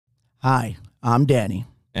Hi, I'm Danny.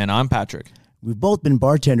 And I'm Patrick. We've both been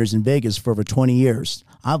bartenders in Vegas for over 20 years.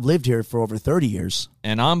 I've lived here for over 30 years.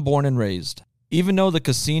 And I'm born and raised. Even though the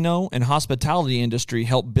casino and hospitality industry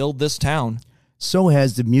helped build this town, so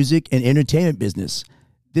has the music and entertainment business.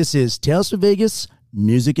 This is Tales from Vegas,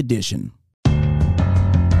 Music Edition.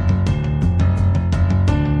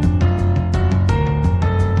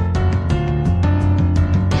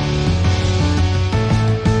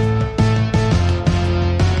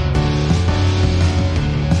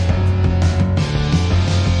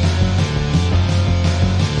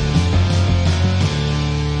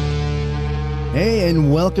 Hey,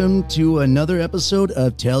 and welcome to another episode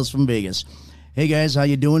of Tales from Vegas. Hey guys, how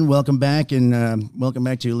you doing? Welcome back, and welcome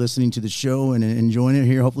back to listening to the show and enjoying it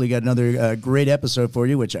here. Hopefully, got another great episode for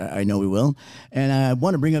you, which I know we will. And I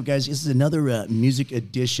want to bring up, guys, this is another music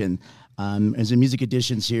edition. As the music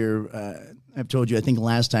editions here, I've told you, I think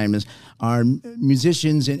last time, is our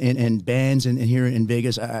musicians and bands and here in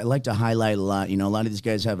Vegas, I like to highlight a lot. You know, a lot of these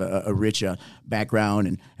guys have a rich background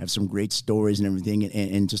and have some great stories and everything.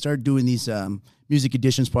 And to start doing these music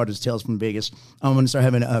editions part of Tales from Vegas, I'm going to start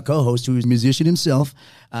having a co-host who is a musician himself.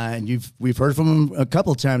 And we've heard from him a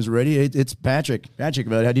couple of times already. It's Patrick. Patrick,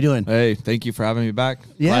 how you doing? Hey, thank you for having me back.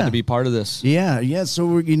 Yeah. Glad to be part of this. Yeah.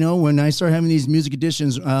 So, you know, when I start having these music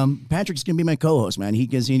editions, Patrick's going to be my co-host, man.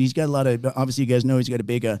 He's got a lot of, obviously you guys know he's got a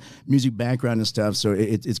big music background and stuff, so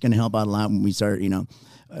it's going to help out a lot when we start,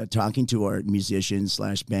 talking to our musicians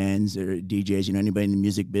 / bands or DJs, anybody in the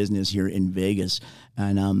music business here in Vegas.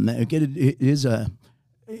 And it is a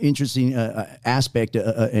interesting aspect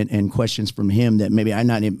and questions from him that maybe I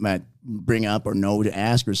might bring up or know to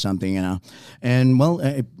ask or something, And well,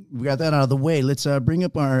 we got that out of the way. Let's bring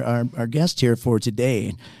up our guest here for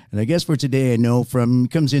today. And I guess for today, I know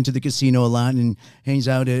comes into the casino a lot and hangs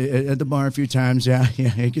out at the bar a few times. Yeah,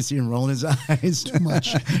 you can see him rolling his eyes. Too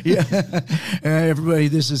much. Yeah. Everybody,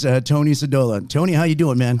 this is Tony Sadola. Tony, how you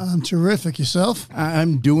doing, man? I'm terrific. Yourself?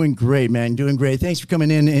 I'm doing great, man. Doing great. Thanks for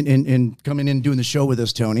coming in and coming in and doing the show with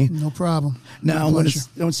us, Tony. No problem. Now, I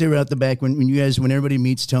don't say right out the back, when everybody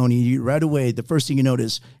meets Tony, right away, the first thing you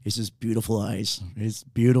notice is his beautiful eyes. His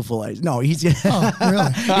beautiful eyes. No, he's... Oh,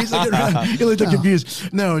 really? He's looking around. He looked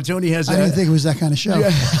confused. No, Tony has... I didn't think it was that kind of show.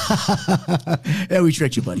 Yeah, we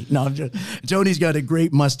tricked you, buddy. No, Tony's got a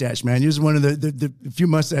great mustache, man. He's one of the few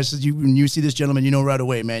mustaches when you see this gentleman, you know right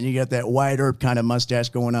away, man. You got that Wyatt Earp kind of mustache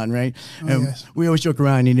going on, right? Oh, yes. We always joke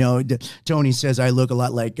around, Tony says I look a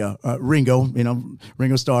lot like Ringo,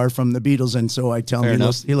 Ringo Starr from the Beatles, and so I tell him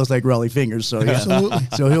he looks like Rollie Fingers. So yeah. Absolutely.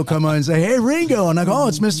 So he'll come on and say, "Hey, Ringo," and I go, "Oh,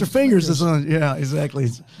 it's Mr. Fingers." Yeah, exactly.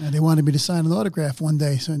 And they wanted me to sign an autograph one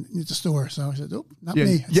day at the store, so I said, "Oh, not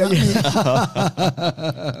me." Yeah.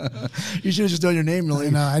 You should have just done your name,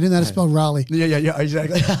 really. No, I didn't know how to spell Raleigh. Yeah,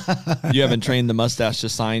 exactly. You haven't trained the mustache to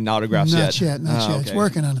sign autographs Not yet? yet. Okay. It's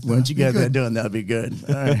working on it. Once you get that done, that'd be good.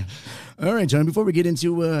 All right, Tony, before we get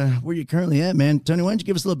into where you're currently at, man, Tony, why don't you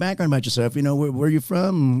give us a little background about yourself? Where you're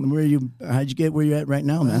from, how'd you get where you're at right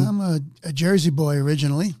now, man? I'm a Jersey boy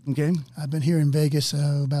originally. Okay. I've been here in Vegas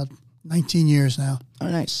about 19 years now. Oh,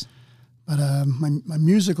 nice. But my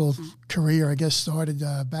musical career, I guess, started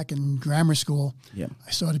back in grammar school. Yeah.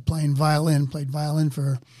 I started played violin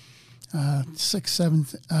for 6th,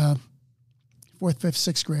 7th, 4th, 5th,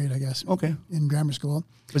 6th grade, I guess. Okay. In grammar school.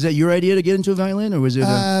 Was that your idea to get into a violin, or was it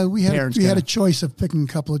we had a choice of picking a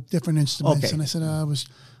couple of different instruments, Okay. and I said I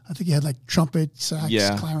think you had like trumpet, sax,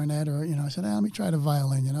 clarinet, or I said let me try the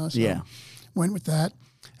violin, So went with that,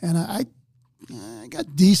 and I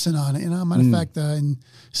got decent on it, Matter of fact, in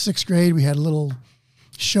 6th grade we had a little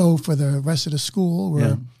show for the rest of the school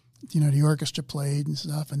where the orchestra played and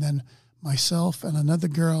stuff, and then myself and another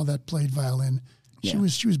girl that played violin. She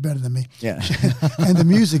was better than me. Yeah. And the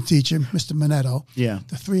music teacher, Mr. Minetto. Yeah.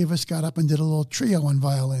 The three of us got up and did a little trio on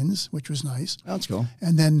violins, which was nice. That's cool.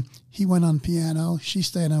 And then he went on piano. She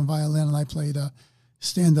stayed on violin, and I played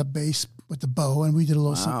stand-up bass with the bow, and we did a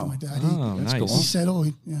little something like that. That's cool. He said,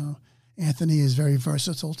 Anthony is very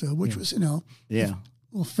versatile too, which was, a little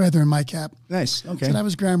feather in my cap. Nice. Okay. So that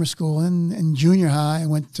was grammar school. And in junior high, I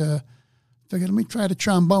went to... Figured, let me try the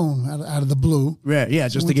trombone out of the blue. Right, yeah,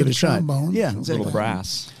 just to give it a shot. Trombone. Yeah, exactly. Little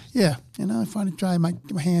brass. Yeah, I finally tried my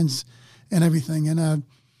hands and everything, and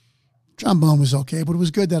trombone was okay, but it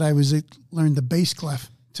was good that I learned the bass clef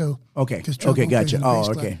too. Okay, gotcha.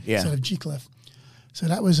 Oh, okay, yeah. Instead of G clef. So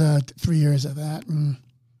that was 3 years of that, and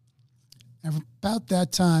about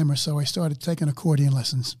that time or so, I started taking accordion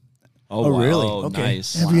lessons. Oh, wow. Really? Okay.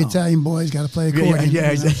 Nice. Every Italian boy's got to play accordion. Yeah.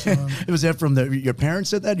 Was that from your parents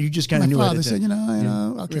said that, or you just kind of knew it? My father said,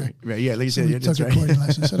 okay. Right, yeah, like you said, so we took accordion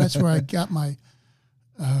lessons. So that's where I got my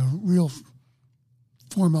real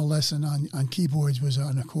formal lesson on keyboards was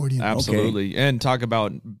on accordion. Absolutely. Okay. And talk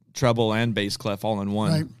about treble and bass clef all in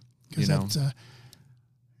one. Right. Because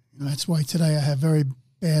that's why today I have very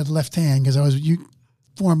bad left hand, because I was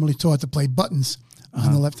formerly taught to play buttons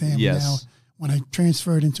on the left hand. Yes. Now, when I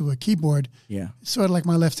transferred into a keyboard, it's sort of like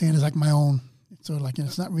my left hand is like my own. It's sort of like,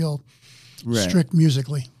 it's not real strict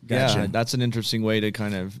musically. Gotcha. Yeah, that's an interesting way to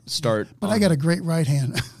kind of start. But I got a great right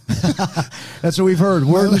hand. That's what we've heard.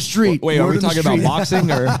 Word in the street. Wait, are we talking about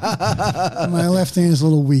boxing or? My left hand is a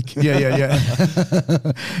little weak. Yeah.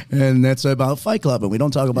 And that's about Fight Club, and we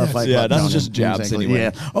don't talk about Fight Club. Yeah, that's just jabs anyway.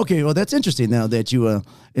 Yeah. Okay, well, that's interesting now that you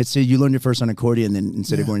you learned it first on accordion, then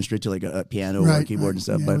instead of going straight to like a piano or a keyboard and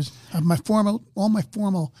stuff. Yeah, but all my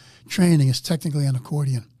formal training is technically on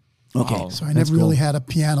accordion. Okay. Wow. So I never really had a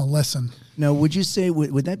piano lesson. Now, would you say,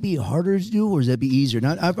 would that be harder to do, or would that be easier?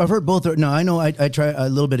 Not, I've heard both. No, I know I tried a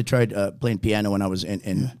little bit. I tried playing piano when I was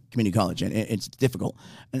in community college, and it's difficult.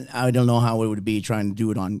 And I don't know how it would be trying to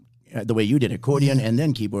do it on the way you did, accordion and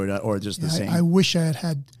then keyboard, or just the same. I wish I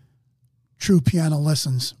had true piano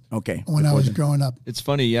lessons. Okay. When I was growing up. It's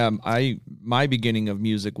funny. Yeah, my beginning of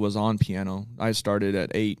music was on piano. I started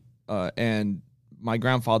at 8, and my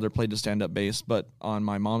grandfather played the stand-up bass, but on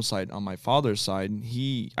my mom's side, on my father's side,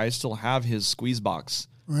 I still have his squeeze box.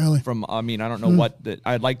 Really? From, I don't know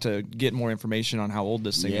I'd like to get more information on how old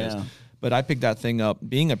this thing is. But I picked that thing up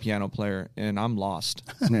being a piano player, and I'm lost.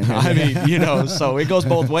 So it goes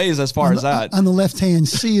both ways as far as that. On the left hand,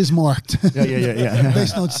 C is marked. Yeah.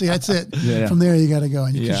 Bass note C, that's it. Yeah. From there, you got to go.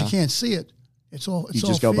 And because you can't see it. It's all you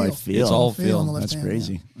just go by feel. It's all feel. On the left that's hand,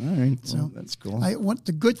 crazy. All right, so that's cool.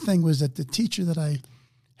 The good thing was that the teacher that I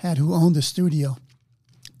had who owned the studio,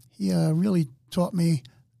 he really taught me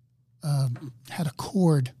how to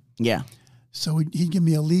chord. Yeah. So he'd give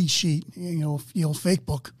me a lead sheet, the old fake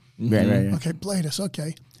book. Right. Okay, play this.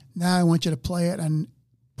 Okay. Now I want you to play it and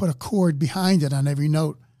put a chord behind it on every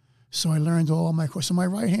note. So I learned all my chords. So my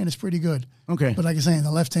right hand is pretty good. Okay. But like I say,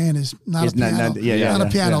 the left hand is not a piano. Not a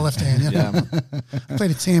piano left hand. I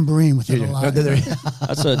played a tambourine with it a lot.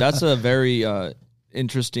 That's a very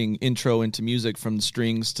interesting intro into music, from the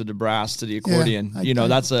strings to the brass to the accordion.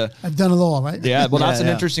 I've done it all, right? Yeah. Well, that's an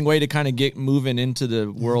interesting way to kind of get moving into the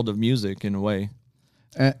world of music in a way.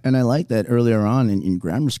 And I like that earlier on in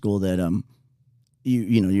grammar school that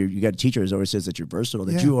you got a teacher who always says that you're versatile,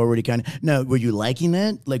 that you already kind of. Now, were you liking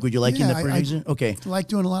that? Like, were you liking that prediction? Okay. I like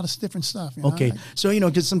doing a lot of different stuff. Okay. So,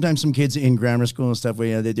 because sometimes some kids in grammar school and stuff,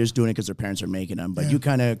 they're just doing it because their parents are making them, but you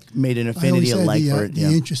kind of made an affinity, a like for it. The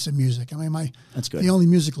interest in music. That's good. The only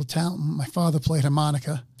musical talent, my father played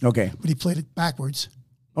harmonica. Okay. But he played it backwards.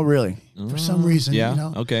 Oh, really? For some reason,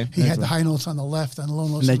 Okay. He had the high notes on the left and the low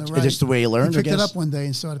notes on the right. Just the way he learned, He picked it up one day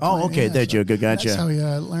and started playing. Oh, okay. Gotcha. That's how he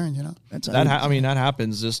learned, That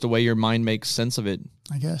happens, just the way your mind makes sense of it.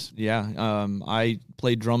 I guess. Yeah. I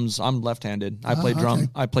played drums. I'm left-handed. I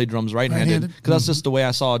play drums right-handed because that's just the way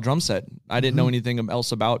I saw a drum set. I didn't know anything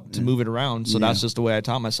else about to move it around, so that's just the way I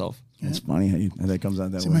taught myself. It's funny how that comes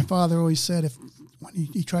out that way. My father always said when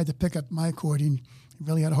he tried to pick up my accordion,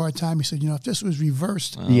 really had a hard time. He said, if this was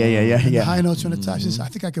reversed, the high notes on the top, he says, I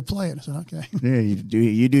think I could play it. I said, okay. Yeah, you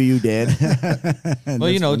do you, Dad.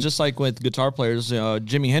 Well, just like with guitar players,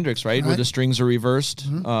 Jimi Hendrix, right? Where the strings are reversed,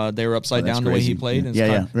 they were upside down the way he played.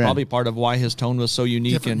 And probably part of why his tone was so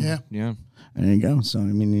unique. Different, yeah. There you go. So,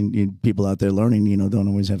 people out there learning, don't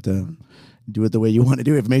always have to do it the way you want to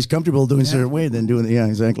do it. If it makes you comfortable doing it a certain way, then doing it. Yeah,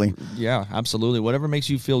 exactly. Yeah, absolutely. Whatever makes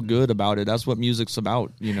you feel good about it. That's what music's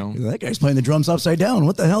about, That guy's playing the drums upside down.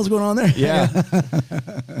 What the hell's going on there? Yeah.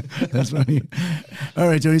 That's funny. All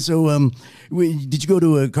right, Tony. So did you go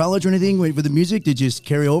to a college or anything for the music? Did you just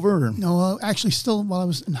carry over? Or? No, actually still while I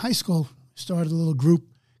was in high school, started a little group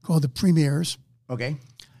called the Premiers. Okay.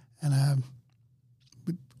 And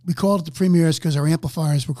we called it the Premiers because our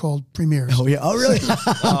amplifiers were called Premiers. Oh, yeah. Oh, really?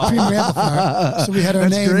 Premier amplifier. So we had our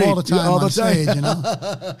name great. All the time on stage,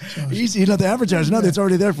 So easy. You don't have to advertise. Nothing. It's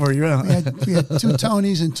already there for you. Yeah. We had 2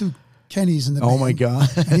 Tonys and 2 Kennys in the band. Oh, my God.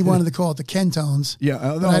 And he wanted to call it the Ken Tones. Yeah.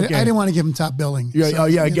 I didn't want to give him top billing. Yeah. So,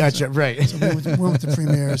 I gotcha. Right. So we went with the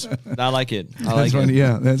Premiers. I like it. That's funny.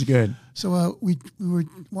 Yeah, that's good. So we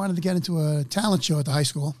wanted to get into a talent show at the high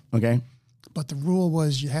school. Okay. But the rule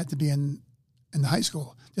was you had to be in the high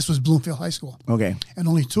school. This was Bloomfield High School. Okay. And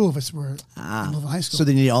only 2 of us were in high school. So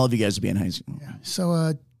they need all of you guys to be in high school. Yeah.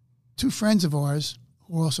 So 2 friends of ours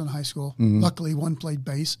who were also in high school. Mm-hmm. Luckily, one played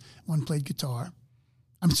bass, one played guitar.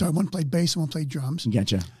 One played bass and one played drums.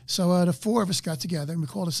 Gotcha. So the 4 of us got together and we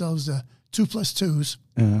called ourselves the 2 plus 2s.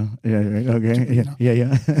 Yeah. Okay.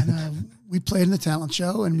 Yeah. And we played in the talent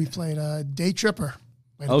show and we played Day Tripper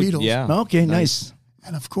by the Beatles. Yeah. Okay. Nice.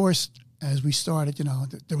 And of course, as we started,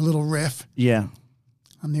 the little riff. Yeah.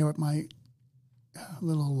 I'm there with my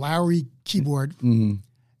little Lowry keyboard. Mm-hmm.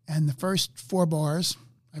 And the first 4 bars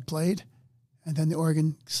I played, and then the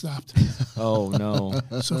organ stopped. Oh, no.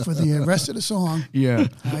 So for the rest of the song,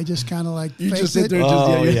 I just kind of like You faked just sit it, there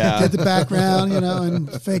and did the background,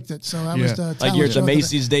 and faked it. So I was the like you're at the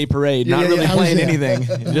Macy's Day Parade, not really playing anything,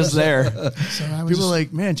 just there. So I was People are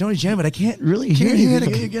like, man, Tony Jam, but I can't really hear hear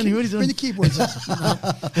anything. bring the keyboards up.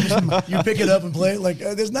 You pick it up and play it like,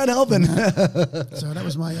 that's not helping. So that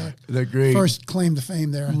was my first claim to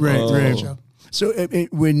fame there. Right. Show. So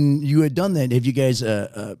when you had done that, have you guys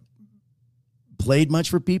played much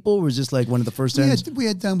for people, or was this like one of the first times? We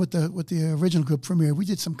had done with the original group Premiere. We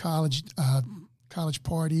did some college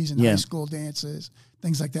parties and high school dances,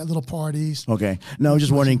 things like that, little parties. Okay. No, I was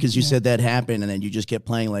just wondering because you said that happened and then you just kept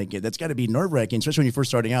playing like it. That's got to be nerve-wracking, especially when you're first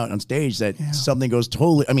starting out on stage, that something goes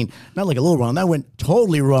totally, I mean, not like a little wrong. That went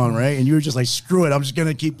totally wrong, right? And you were just like, screw it, I'm just going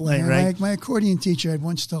to keep playing, right? My accordion teacher had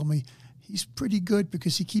once told me, he's pretty good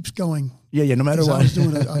because he keeps going. Yeah, no matter what. I was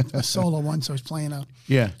doing a solo once. I was playing a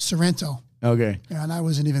Sorrento. Okay. Yeah, and I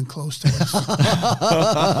wasn't even close to it.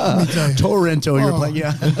 Let me tell you. Torrento, you're playing,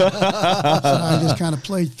 So I just kind of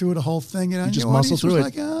played through the whole thing. You just muscle through it.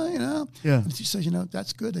 Like, Yeah. And she says,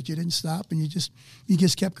 that's good that you didn't stop and you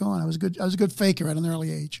just kept going. I was a good faker at an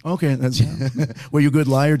early age. Okay, that's were you a good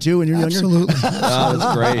liar too when you're younger? Absolutely. Oh,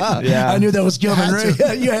 that's great. Yeah, I knew that was coming, right?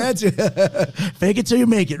 Yeah, you had to fake it till you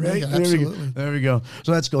make it, right? Yeah, absolutely. There we go.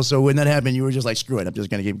 So that's cool. So when that happened, you were just like, screw it, I'm just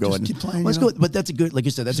gonna keep going. Just keep playing. Well, that's good, but that's a good, like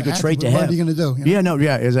you said, that's a good trait to What have. are you gonna do? Yeah, no,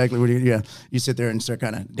 yeah, exactly. What do you sit there and start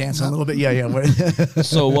kind of dancing a little bit. Yeah.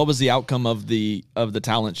 So what was the outcome of the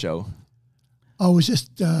talent show? Oh, it was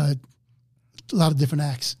just a lot of different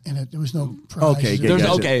acts in it. There was no prize. Okay, good. There's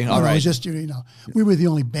Gotcha. okay, all It right. was just we were the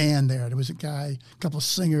only band there. There was a guy, a couple of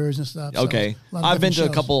singers and stuff. So Okay, a lot of I've been to a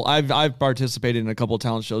different couple. I've participated in a couple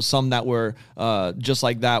talent shows. Some that were just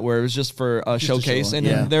like that, where it was just for a showcase, show, and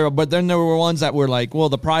yeah. then there were ones that were like, well,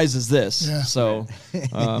 the prize is this. Yeah. So,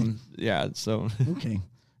 So Okay,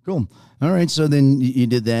 cool. All right, so then you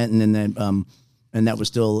did that, and then that and that was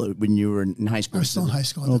still when you were in high school. I was still in high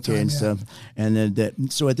school at the time, and yeah. stuff. And then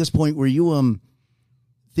so at this point, were you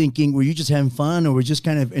thinking, were you just having fun, or were you just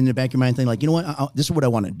kind of in the back of your mind thinking like, you know what, this is what I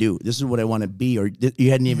want to do, this is what I want to be, or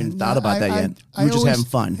you hadn't even thought about that yet? You were just having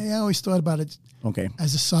fun. I always thought about it. Okay.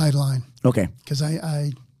 As a sideline. Okay. Because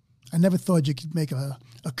I never thought you could make a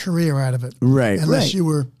career out of it. Right. Unless you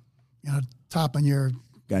were, top on your.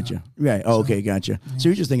 Gotcha. Right. Oh, okay. Gotcha. So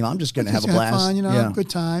you're just thinking, I'm just going to have a blast. Fun, good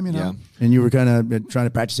time, Yeah. And you were kind of trying to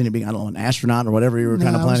practice into being, I don't know, an astronaut or whatever you were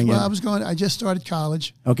kind of planning. I just started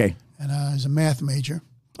college. Okay. And I was a math major.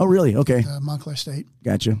 Oh, really? Okay. Montclair State.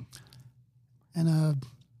 Gotcha. And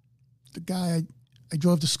the guy I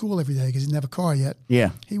drove to school every day because he didn't have a car yet.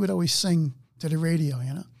 Yeah. He would always sing to the radio,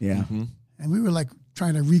 Yeah. Mm-hmm. And we were like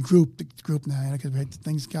trying to regroup the group now,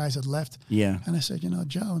 because guys had left. Yeah. And I said,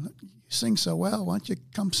 Joe, you sing so well. Why don't you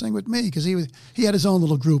come sing with me? Because he had his own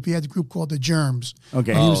little group. He had a group called the Germs.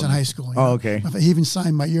 Okay. When he was in high school. Okay. He even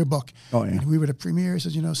signed my yearbook. Oh, yeah. And we were the Premiere. He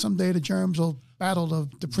said, someday the Germs will battle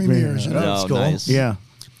the Premiers. That's cool. Nice. Yeah.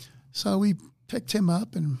 So we picked him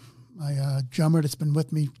up, and my drummer that's been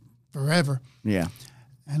with me forever. Yeah.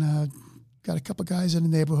 And got a couple guys in the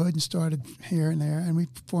neighborhood and started here and there. And we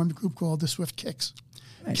formed a group called the Swift Kicks.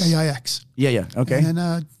 Nice. KIX. Yeah. Okay. And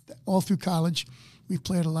then all through college, we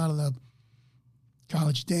played a lot of the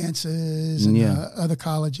college dances and other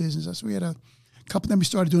colleges and stuff. So we had a couple. Then we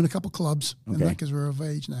started doing a couple clubs, because we're of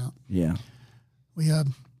age now. Yeah. We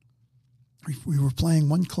were playing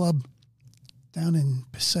one club down in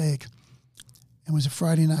Passaic. It was a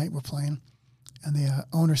Friday night. We're playing, and the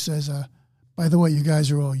owner says, "By the way, you guys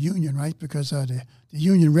are all union, right? Because the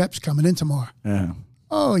union rep's coming in tomorrow." Yeah.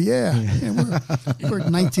 Oh, yeah. We're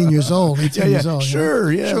 19 years old, 18 years old.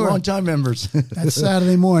 Sure, long-time members. That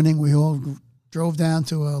Saturday morning, we all drove down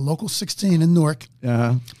to a local 16 in Newark.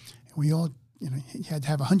 Uh-huh. We all, you had to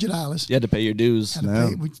have $100. You had to pay your dues. We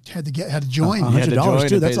had to join. $100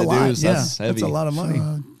 too. That's a lot. That's heavy. That's a lot of money.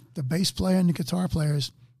 So, the bass player and the guitar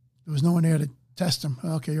players, there was no one there to test them.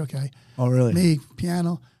 Okay, you're okay. Oh, really? Me,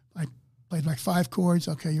 piano. I played like 5 chords.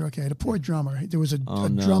 Okay, you're okay. The poor drummer. There was a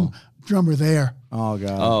drummer there. Oh,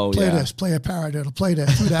 God. Oh, play this, play a paradiddle, play that,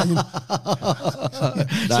 do that.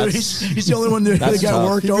 So he's the only one that got tough.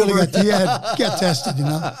 worked He over. really got tested,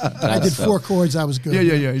 I did 4 chords, I was good.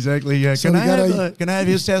 Yeah, exactly. Yeah. So can I have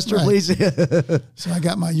his tester, Right. please? So I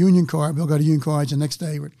got my union card. We'll go to union cards, and the next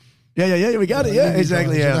day Yeah, we got it. Yeah,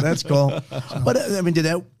 exactly. Yeah, that's cool. But I mean, did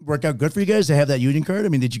that work out good for you guys to have that union card? I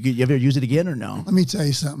mean, did you ever use it again or no? let me tell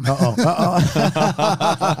you something.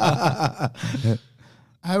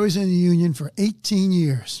 I was in the union for 18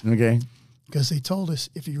 years. Okay. Because they told us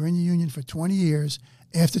if you were in the union for 20 years,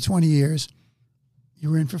 after 20 years, you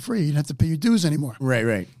were in for free. You didn't have to pay your dues anymore.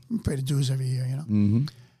 Right. You pay the dues every year, you know. Mm-hmm.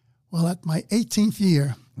 Well, at my 18th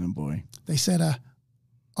year, Oh, boy. they said,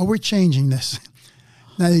 we're changing this.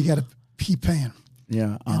 Now you got to keep paying.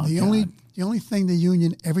 Yeah. And the only thing the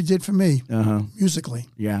union ever did for me, musically,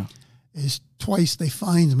 is twice they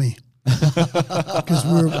fined me. Because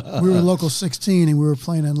we were local 16 and we were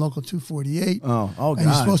playing on local 248. Oh, God. And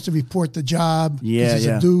you're supposed to report the job. Yeah.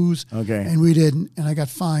 Of dues. Okay. And we didn't, and I got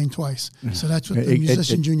fined twice. So that's what the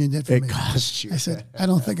musicians union did for me. It cost you. I said, I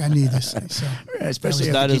don't think I need this. So especially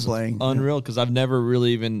that is playing. Unreal, because I've never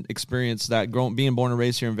really even experienced that. Being born and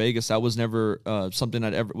raised here in Vegas, that was never something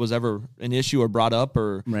that was ever an issue or brought up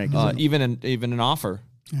or even an offer.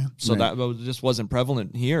 Yeah. So that just wasn't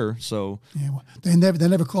prevalent here. So well, they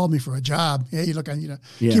never called me for a job. Yeah, you look on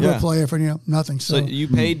keyboard player for nothing. So you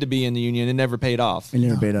paid to be in the union and never paid off. And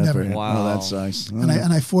never paid off. Never. Wow, that sucks. And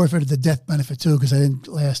I forfeited the death benefit too because I didn't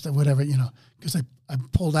last or whatever because I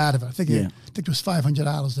pulled out of it. I think it was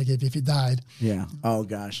 $500 they gave you if you died. Yeah. Oh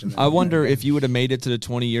gosh. I wonder if you would have made it to the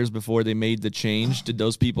 20 years before they made the change. Did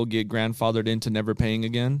those people get grandfathered into never paying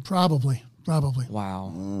again? Probably.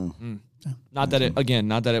 Wow. Not that it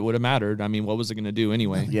would have mattered. I mean, what was it going to do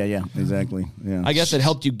anyway? Yeah, exactly. Yeah. I guess it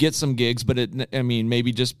helped you get some gigs, but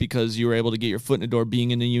maybe just because you were able to get your foot in the door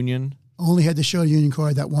being in the union. Only had to show a union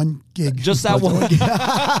card that one gig. Just that one.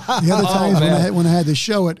 The other times when I had to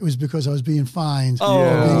show it was because I was being fined.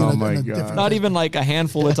 Oh my God. Not even like a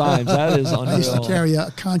handful of times. That is unreal. I used to carry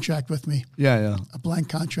a contract with me. Yeah. A blank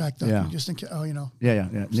contract. Yeah. Just in case.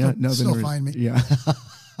 Yeah. Still find me. Yeah.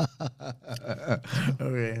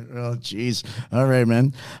 Okay. Well, geez. All right,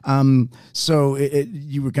 man. So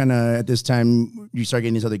you were kind of at this time you started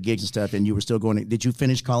getting these other gigs and stuff, and you were still going. Did you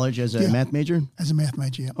finish college as a math major? As a math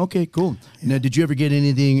major. Yeah. Okay. Cool. Yeah. Now, did you ever get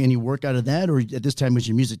any work out of that, or at this time was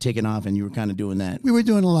your music taking off and you were kind of doing that? We were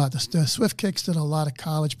doing a lot. The Swift Kicks did a lot of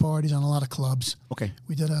college parties on a lot of clubs. Okay.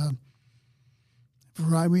 We did a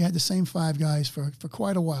variety. We had the same five guys for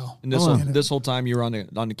quite a while. And this whole time you were on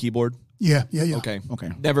the keyboard. Yeah. Okay.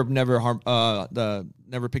 Never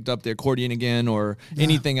picked up the accordion again or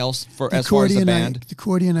anything else as far as the band. The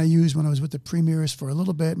accordion I used when I was with the Premiers for a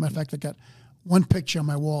little bit. Matter of fact, I got one picture on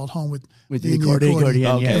my wall at home with the accordion.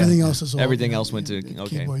 Okay. Everything else is all everything else went to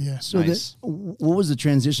keyboard. Yeah. So nice. What was the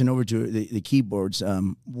transition over to the keyboards?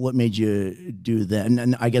 What made you do that?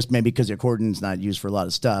 And I guess maybe because the accordion's not used for a lot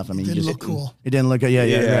of stuff. I mean, it didn't look cool. It didn't look.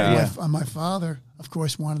 Yeah. My father, of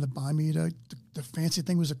course, wanted to buy me the fancy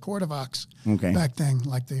thing was a Cordovox back then,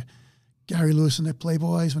 like the Gary Lewis and the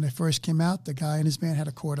Playboys when they first came out. The guy in his band had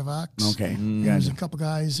a Cordovox. Okay, There was a couple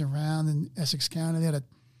guys around in Essex County that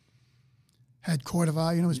had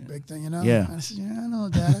Cordovox. It was a big thing. Yeah. And I said, I know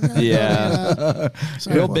that.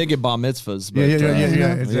 Real big at bar mitzvahs, but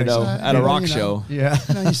at a rock show. Yeah.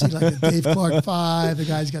 You see like the Dave Clark Five. The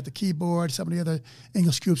guys got the keyboard. Some of the other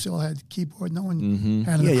English groups all had the keyboard. No one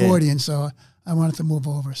had an accordion, so I wanted to move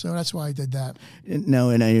over, so that's why I did that.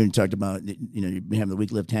 No, and I even talked about you having the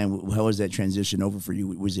weak left hand. How was that transition over for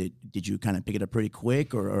you? Did you kind of pick it up pretty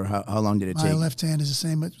quick, or how long did it take? My left hand is the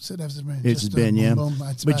same as it's been, yeah. Boom,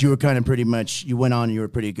 but you were kind of pretty much you went on and you were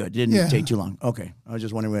pretty good. It didn't take too long. Okay, I was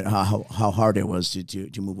just wondering how hard it was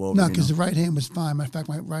to move over. No, because the right hand was fine. Matter of fact,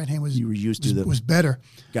 my right hand was was better.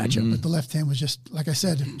 Gotcha. But the left hand was just like I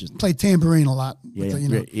said, just played tambourine a lot.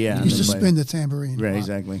 Used to spin the tambourine. Right,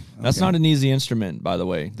 exactly. That's not an easy instrument, by the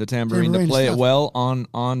way. The tambourine to play it well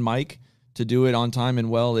on mic, to do it on time and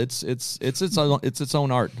well, it's its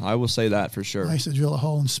own art. I will say that for sure. I used to drill a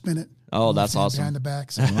hole and spin it. Oh, that's awesome. Behind the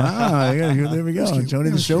back. So. Wow, there we go. Tony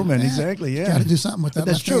the Showman, exactly. Yeah, got to do something with that.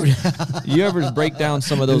 That's true. You ever break down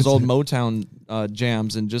some of those old Motown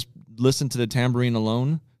jams and just listen to the tambourine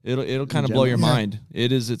alone? It'll kind of blow your mind.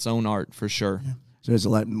 It is its own art for sure. Yeah. So there's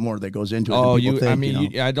a lot more that goes into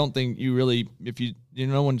it. I don't think you really,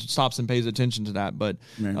 no one stops and pays attention to that. But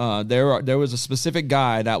there was a specific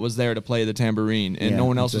guy that was there to play the tambourine, and no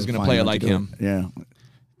one else was going to play it like him. Yeah,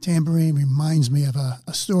 tambourine reminds me of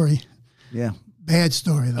a story. Yeah, bad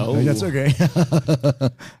story though. Oh, that's okay.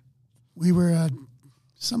 We were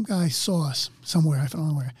some guy saw us somewhere. I don't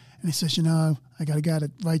know where, and he says, I got a guy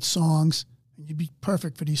that writes songs, and you'd be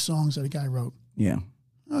perfect for these songs that a guy wrote. Yeah.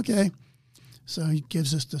 Okay. So he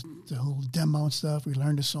gives us the whole demo and stuff. We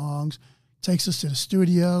learn the songs, takes us to the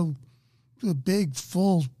studio, do a big,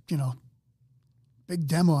 full, big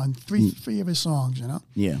demo on three of his songs,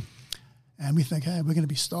 Yeah. And we think, hey, we're going to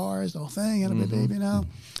be stars, the whole thing, baby, And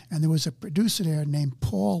there was a producer there named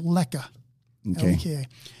Paul Lecca. Okay. LEKA.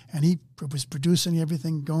 And he was producing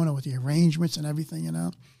everything, going on with the arrangements and everything, you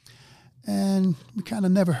know. And we kind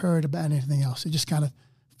of never heard about anything else. It just kind of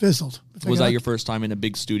fizzled. Was that your first time in a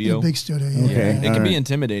big studio? In a big studio, yeah. Okay. It can be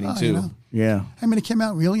intimidating, too. You know. Yeah. I mean, it came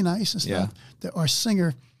out really nice and stuff. Our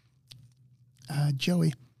singer,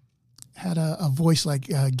 Joey, had a voice like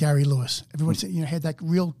Gary Lewis. Everyone said, you know, had that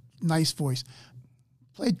real nice voice.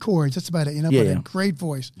 Played chords, that's about it, you know, but a great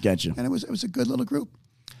voice. Gotcha. And it was a good little group.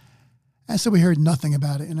 And so we heard nothing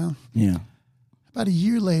about it, you know. Yeah. About a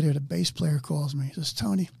year later, the bass player calls me. He says,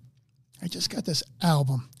 Tony, I just got this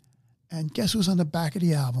album. And guess who's on the back of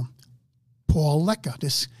the album? Paul Lecca,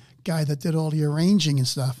 this guy that did all the arranging and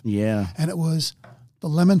stuff. Yeah. And it was the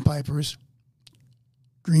Lemon Pipers,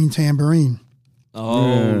 Green Tambourine.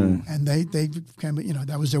 Oh. And they came, you know,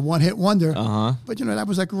 that was their one-hit wonder. Uh-huh. But, you know, that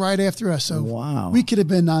was like right after us. So wow. we could have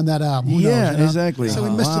been on that album. Who knows, you know? Exactly. So we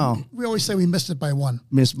missed it. We always say we missed it by one.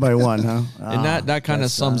 Missed by one, huh? And that kind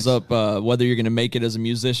of sums up whether you're going to make it as a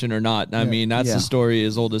musician or not. I mean, that's the story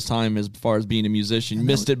as old as time as far as being a musician. You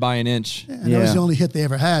missed it by an inch. And that was the only hit they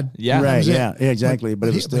ever had. Yeah. Right, yeah, exactly. But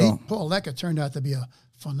it was still... Paul Lecca turned out to be a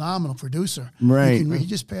phenomenal producer. Right. He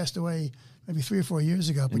just passed away maybe 3 or 4 years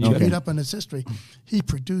ago, but you read up on his history. He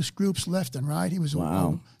produced groups left and right. He was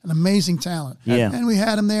an amazing talent. Yeah. And we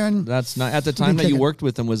had him there. And that's not at the time that you worked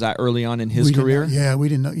with him. Was that early on in his career? We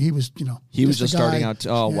didn't know. He was, you know, he was just starting out.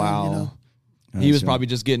 Wow. You know, he was probably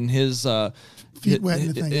just getting his feet wet in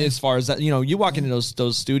the thing. As far as that, you know, you walk into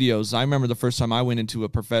those studios. I remember the first time I went into a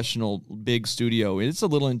professional big studio. It's a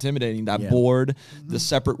little intimidating. That board, the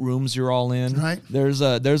separate rooms you're all in. Right. There's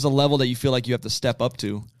a level that you feel like you have to step up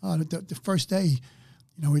to. The first day, you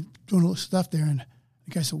know, we're doing a little stuff there, and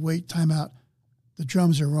the guy said, "Wait, time out. The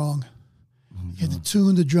drums are wrong. You had to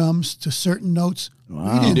tune the drums to certain notes."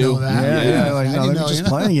 Wow. We didn't know that. Yeah, like, no, they're just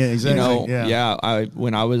playing it. Exactly. You know,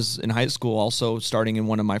 when I was in high school, also starting in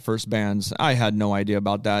one of my first bands, I had no idea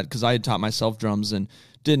about that because I had taught myself drums and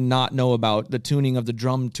did not know about the tuning of the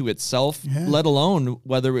drum to itself, let alone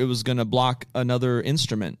whether it was going to block another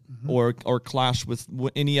instrument or clash with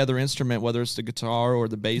any other instrument, whether it's the guitar or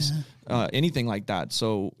the bass, anything like that.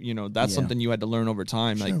 So, you know, that's something you had to learn over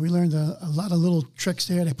time. Sure, like we learned a lot of little tricks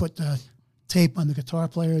there. They put tape on the guitar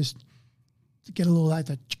players to get a little like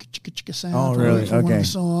that chicka sound. Oh, really? For one of the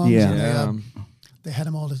songs. Yeah. And they had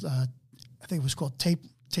him all this, I think it was called tape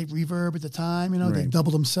reverb at the time. You know, they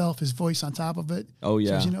doubled himself, his voice on top of it. Oh,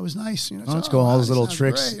 yeah. So, you know, it was nice. You know, That's cool. All those little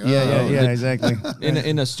tricks. Great. Yeah, exactly.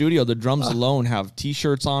 In a studio, the drums alone have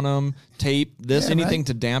T-shirts on them, tape, anything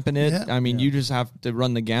to dampen it. Yeah. I mean, you just have to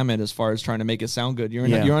run the gamut as far as trying to make it sound good.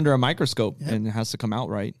 You're under a microscope, and it has to come out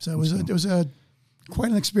right. So it was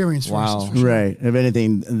quite an experience for us. For sure. Right. If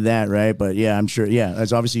anything, that, right? But yeah, I'm sure. Yeah,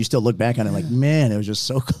 that's obviously you still look back on it like, man, it was just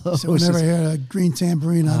so close. So whenever I hear a Green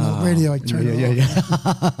Tambourine on the radio, I turn it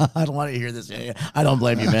off. I don't want to hear this. Yeah. I don't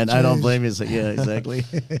blame you, man. I don't blame you. So, yeah, exactly.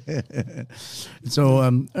 So,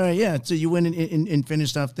 all right, yeah. So you went and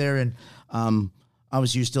finished off there, and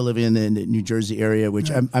obviously you still live in the New Jersey area,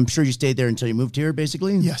 which I'm sure you stayed there until you moved here,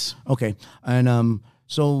 basically. Yes. Okay. And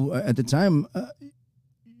so at the time.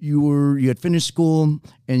 You had finished school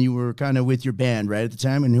and you were kind of with your band right at the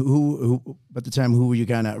time, and who were you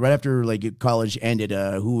kind of right after like college ended?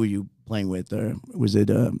 Who were you playing with? Was it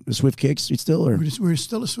the Swift Kicks still, or we were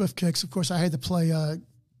still the Swift Kicks? Of course, I had to play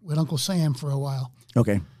with Uncle Sam for a while.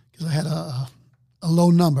 Okay, because I had a low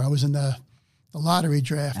number. I was in the lottery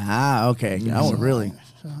draft. Ah, okay. Oh, really?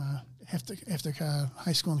 After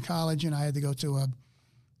high school and college, and I had to go to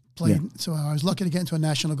play. Yeah. So I was lucky to get into a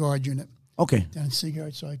National Guard unit. Okay. Down in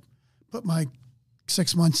Seaguard, so I put my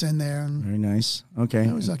 6 months in there. And very nice. Okay.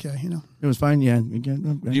 It was okay, you know. It was fine, yeah.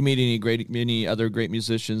 Did you meet any other great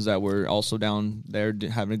musicians that were also down there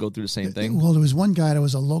having to go through the same thing? Well, there was one guy that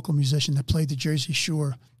was a local musician that played the Jersey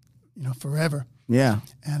Shore, you know, forever. Yeah.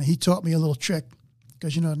 And he taught me a little trick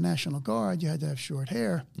because, you know, the National Guard, you had to have short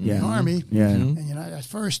hair in the Army. Yeah. And, you know, at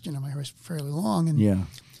first, you know, my hair was fairly long. And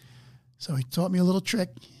so he taught me a little trick.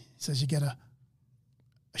 He says you get a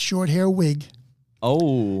short hair wig.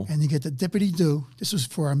 Oh. And you get the dippity-doo. This was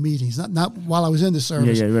for our meetings, not while I was in the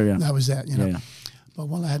service. Yeah. That was that, you know. Yeah. But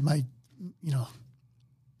while I had my, you know,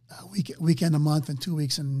 weekend a month and 2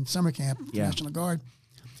 weeks in summer camp, National Guard,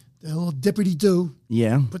 the little dippity-doo.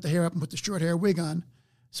 Yeah. Put the hair up and put the short hair wig on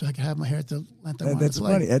so I could have my hair at the length I wanted That's to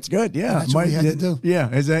play. funny. That's good, yeah. And that's what we had to do. Yeah,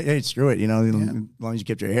 hey, screw it, you know, as long as you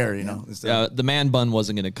kept your hair, you know. Yeah, the man bun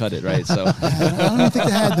wasn't going to cut it, right? So I don't even think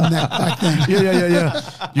they had them back then.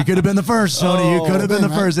 Yeah. You could have been the first, Tony. You could have been the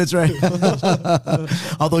first. That's right.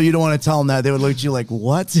 Although you don't want to tell them that. They would look at you like,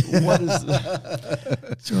 what? What is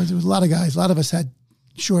that? So there was a lot of guys. A lot of us had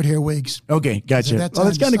short hair wigs. Okay, gotcha. At that time,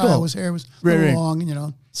 that's kind of cool. His hair was a little long, you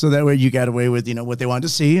know. So that way you got away with, you know, what they wanted to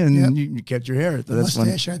see, and you kept your hair. The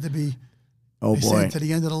mustache had to be, to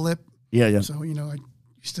the end of the lip. Yeah, yeah. So, you know, I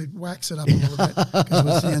used to wax it up a little bit because it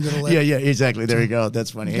was the end of the lip. Yeah, exactly. There you go.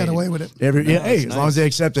 That's funny. You got away with it. As long as they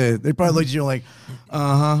accept it. They probably looked at you like,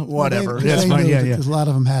 whatever. That's fine. Yeah, because a lot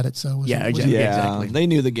of them had it. So exactly. They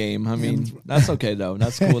knew the game. I mean, that's okay, though.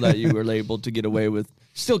 That's cool that you were able to get away with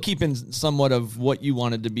still keeping somewhat of what you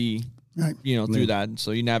wanted to be, you know, through that.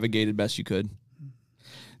 So you navigated best you could.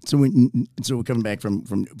 So we're coming back from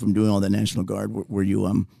doing all that National Guard.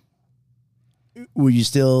 Were you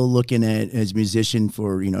still looking at as a musician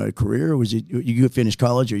for, you know, a career, or was it you finished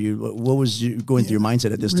college, or what was going through your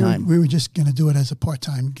mindset at this time? We were just going to do it as a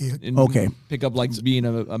part-time gig. Okay, pick up like being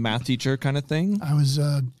a math teacher kind of thing. I was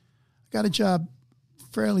got a job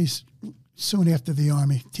fairly soon after the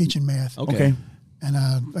Army teaching math. Okay. And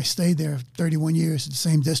I stayed there 31 years in the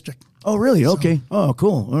same district. Oh, really? Okay. Oh,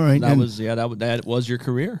 cool. All right. That was your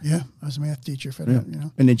career. Yeah, I was a math teacher for that. You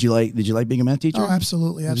know. And did you like being a math teacher? Oh,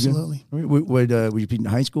 absolutely. Were you in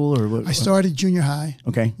high school or what? I started junior high.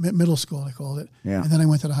 Okay. Middle school, I called it. Yeah. And then I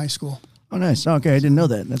went to the high school. Oh, nice. Okay, I didn't know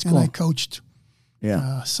that. That's cool. And I coached.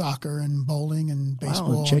 Yeah. Soccer and bowling and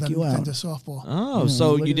baseball. Wow, check you out. To softball. Oh,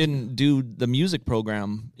 so you didn't do the music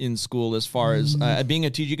program in school as far as being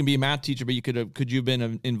a teacher. You can be a math teacher, but could you have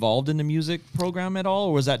been involved in the music program at all,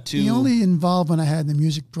 or was that too? The only involvement I had in the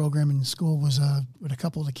music program in school was with a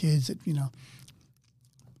couple of the kids that, you know,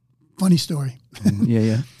 funny story.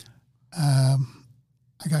 Yeah. I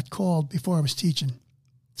got called before I was teaching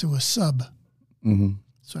to a sub. Mm-hmm.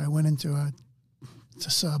 So I went into a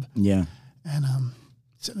sub. Yeah. And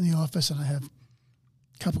sitting in the office, and I have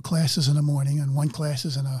a couple classes in the morning, and one class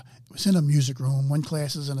is it was in a music room, one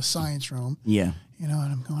class is in a science room. Yeah. You know,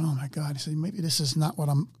 and I'm going, oh my God. I said, maybe this is not what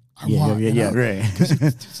I want. Yeah, right. Because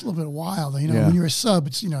it's a little bit wild. You know, when you're a sub,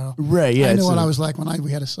 it's, you know. Right, yeah. I know what I was like when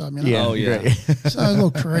we had a sub, you know. Yeah. Oh, yeah. Right. So I was a little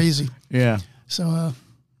crazy. Yeah. So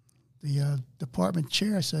the department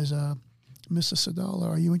chair says, Mr. Sadala,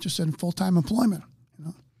 are you interested in full-time employment? You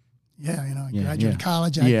know. Yeah, you know, I graduated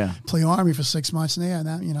college. I play Army for 6 months and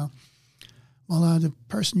that, you know. Well, the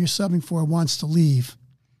person you're subbing for wants to leave.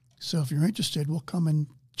 So if you're interested, we'll come and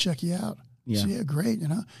check you out. Yeah. So, yeah, great, you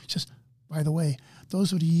know. It's just, by the way,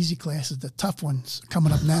 those were the easy classes. The tough ones are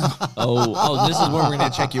coming up now. oh, this is where we're going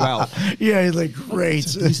to check you out. Yeah, he's like, great.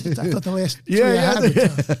 I thought the last three I had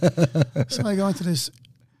were tough. So I go into this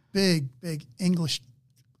big English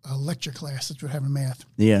lecture class that we're having math.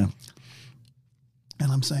 Yeah.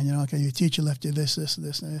 And I'm saying, you know, okay, your teacher left you this, and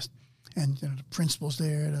this. And, you know, the principal's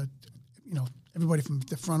there, you know, everybody from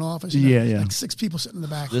the front office. Like 6 people sitting in the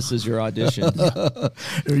back. This is your audition. Are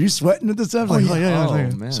you sweating at this time? Oh, yeah.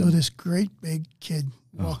 Oh, man. So this great big kid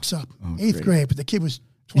walks up, 8th grade, but the kid was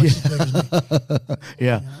twice as big as me.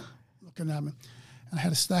 Yeah. You know, looking at me. And I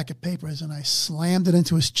had a stack of papers, and I slammed it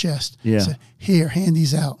into his chest. Yeah. Said, here, hand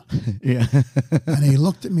these out. Yeah. And he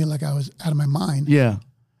looked at me like I was out of my mind. Yeah.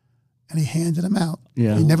 And he handed them out.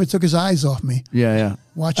 Yeah. He never took his eyes off me. Yeah.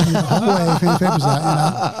 Watching me the whole way, handing the papers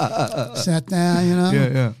out, you know. Sat down, you know.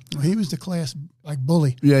 Yeah. Well, he was the class like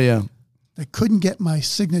bully. Yeah. They couldn't get my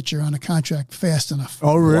signature on a contract fast enough.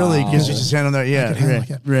 Oh, really? Because you just handed that.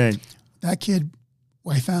 Yeah. Right. That kid,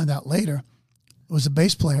 I found out later, was a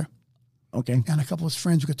bass player. Okay. And a couple of his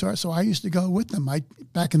friends were guitarists. So I used to go with them.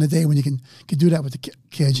 Back in the day when you could do that with the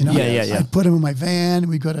kids, you know. Yeah. I'd put them in my van.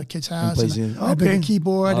 We'd go to a kid's house. I'd bring a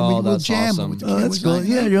keyboard and we'd jam. Awesome. With the kid That's cool.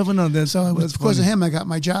 Yeah, you haven't known that. So it was because of him I got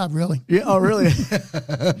my job, really. Yeah. Oh, really?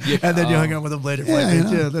 And then you hung out with him later.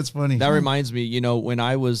 Yeah, that's funny. That reminds me, you know, when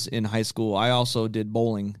I was in high school, I also did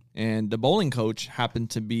bowling. And the bowling coach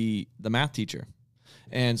happened to be the math teacher.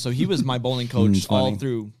 And so he was my bowling coach all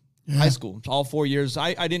through high school, all 4 years.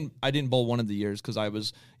 I didn't bowl one of the years because I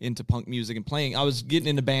was into punk music and playing. I was getting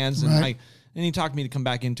into bands, and he talked me to come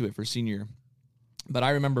back into it for senior year. But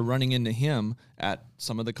I remember running into him at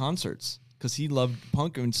some of the concerts because he loved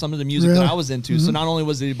punk and some of the music that I was into. So not only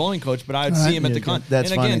was he a bowling coach, but I would see him at the con. And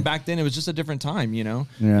again, funny. back then it was just a different time, you know.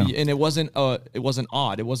 Yeah. And it wasn't odd. It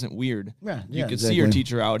wasn't weird. Yeah, you could see your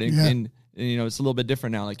teacher out, and you know it's a little bit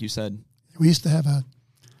different now, like you said. We used to have a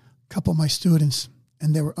couple of my students.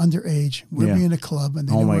 And they were underage. We'd be in a club, and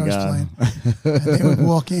they knew where I was playing. And they would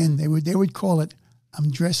walk in. They would call it, "I'm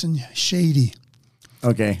dressing shady."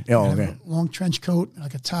 Okay. Oh, okay. Long trench coat,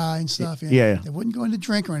 like a tie and stuff. Yeah. They wouldn't go into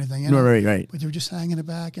drink or anything. No, right. But they were just hanging in the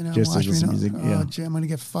back, Just watching me. music, Gee, I'm going to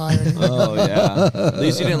get fired. Oh, yeah. At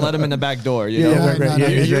least you didn't let him in the back door. You know?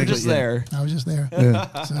 You're just there. I was just there.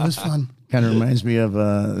 So it was fun. Kind of reminds me of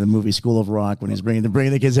the movie School of Rock when he's bringing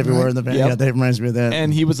the kids everywhere in the van. Yep. Yeah, that reminds me of that.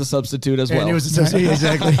 And he was a substitute as well. And he was a substitute,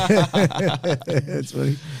 exactly. That's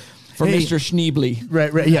funny. For Mr. Schneebly.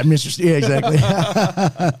 Right. Yeah, Mr. Yeah, exactly.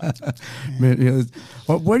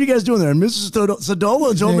 What are you guys doing there? Mrs.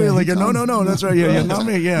 Sadola told me, like, no, that's right. Yeah, not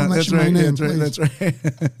me. Yeah, that's right. That's right.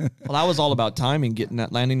 Well, that was all about timing,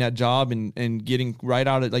 landing that job and getting right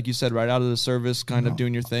out of, like you said, right out of the service, kind of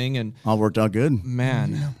doing your thing. And all worked out good.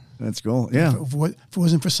 Man. Yeah. That's cool. Yeah. If it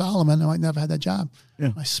wasn't for Solomon, I might never had that job.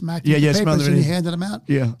 Yeah. I smacked him the papers and he handed them out.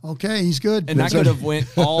 Yeah. Okay, he's good. And that could have went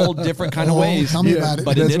all different kind of ways. Tell me about it.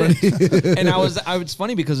 But it didn't. And it's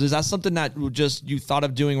funny because is that something that you thought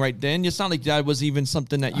of doing right then? It's not like that was even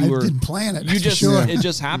something that you didn't plan it. It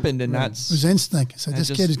just happened, and it was instinct. So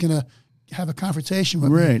this kid is gonna have a confrontation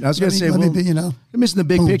with me. Right. I was going to say, you're missing the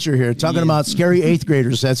big picture here. Talking about scary 8th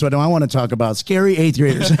graders. That's what I want to talk about. Scary 8th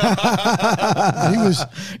graders. He was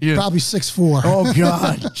probably 6'4". Oh,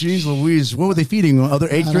 God. Jeez Louise. What were they feeding? Other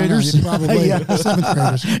 8th graders? Probably 7th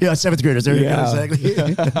graders. Yeah, 7th graders. There you go.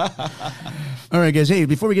 Exactly. All right, guys. Hey,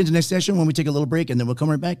 before we get to the next session, when we take a little break, and then we'll come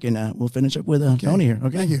right back, and we'll finish up with Tony here.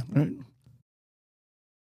 Okay? Thank you. All right.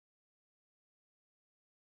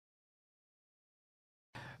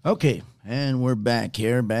 Okay, and we're back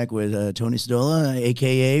with Tony Sadola,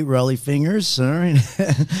 a.k.a. Raleigh Fingers. All right.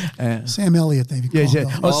 Sam Elliott, they call him.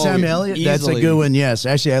 Oh, Sam Elliott? Easily. That's a good one, yes.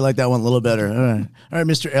 Actually, I like that one a little better. All right,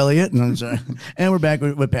 Mr. Elliott. No, I'm sorry. And we're back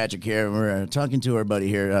with Patrick here. We're talking to our buddy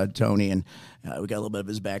here, Tony, and we got a little bit of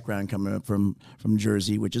his background coming up from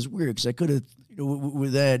Jersey, which is weird because I could have,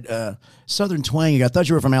 with that southern twang, I thought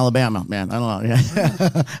you were from Alabama, man. I don't know.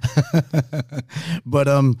 Yeah. But,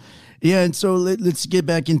 yeah, and so let's get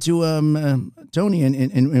back into Tony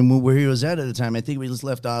and where he was at the time. I think we just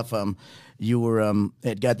left off. You were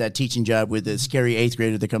had got that teaching job with the scary 8th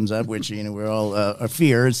grader that comes up, which we're all a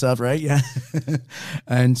fear and stuff, right? Yeah.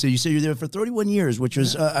 And so you said you were there for 31 years, which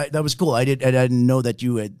was that was cool. I didn't know that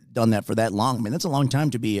you had done that for that long. I mean, that's a long time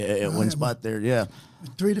to be at one spot there. Yeah.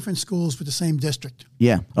 3 different schools with the same district.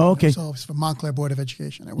 Yeah. Oh, okay. So it's for Montclair Board of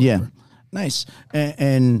Education. I worked for. Nice.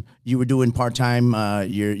 And you were doing part-time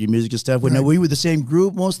your music and stuff. Right. Now, were you with the same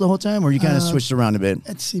group most of the whole time, or you kind of switched around a bit?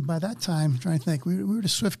 Let's see. By that time, I'm trying to think. We were the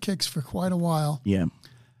Swift Kicks for quite a while. Yeah.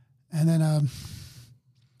 And then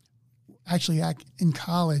actually in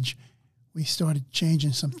college, we started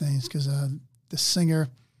changing some things because the singer,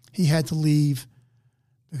 he had to leave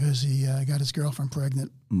because he got his girlfriend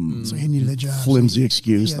pregnant. So he needed a job. Flimsy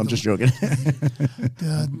excuse. I'm just joking.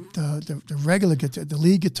 The regular guitar, the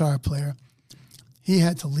lead guitar player, he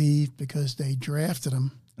had to leave because they drafted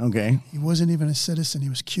him. Okay. He wasn't even a citizen. He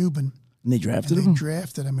was Cuban. And they drafted him? They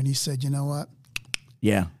drafted him, and he said, you know what?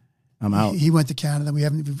 Yeah, I'm out. He went to Canada. We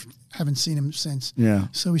haven't seen him since. Yeah.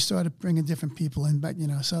 So we started bringing different people in, but,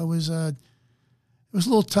 so it was a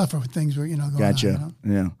little tougher when things were, going Gotcha. on.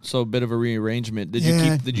 Yeah. So a bit of a rearrangement. Did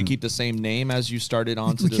you keep the same name as you started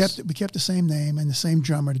on to this? We kept the same name and the same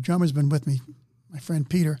drummer. The drummer's been with me, my friend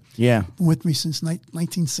Peter. Yeah. Been with me since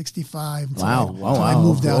 1965. Wow. I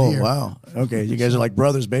moved out here. Wow. Okay. You guys are like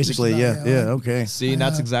brothers, basically. Yeah. Okay. See, and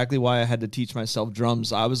that's exactly why I had to teach myself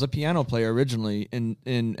drums. I was a piano player originally,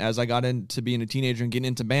 and as I got into being a teenager and getting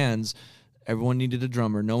into bands, everyone needed a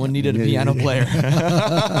drummer. No one needed a piano player.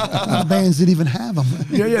 Bands didn't even have them.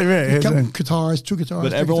 Right. Guitars, 2 guitars.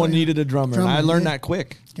 But everyone needed a drummer. And I learned that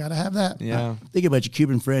quick. Got to have that. Yeah. Think about your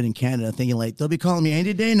Cuban friend in Canada thinking like, they'll be calling me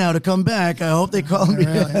any day now to come back. I hope they call me.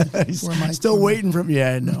 Really? He's still waiting for me.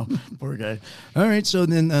 Yeah, I know. Poor guy. All right. So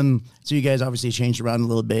then, so you guys obviously changed around a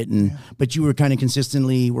little bit, but you were kind of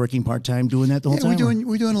consistently working part-time doing that the whole time?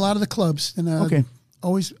 We're doing a lot of the clubs. And, okay.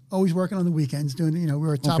 Always working on the weekends, doing, we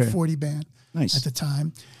were a top 40 band at the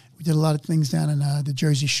time. We did a lot of things down in the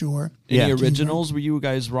Jersey Shore. Any originals? Were you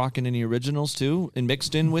guys rocking any originals too, and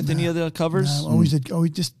mixed in with any of the covers? No, always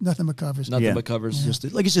just nothing but covers. Nothing but covers. Yeah.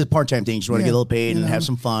 Just like you said, part-time thing. You just want to get a little paid and have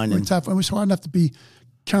some fun. It was hard enough to be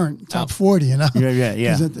current, top 40, Yeah.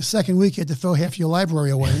 Because the second week you had to throw half your library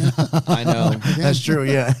away. I know. That's true.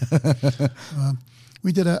 Yeah.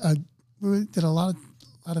 We did a lot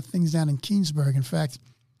of things down in Keensburg. In fact,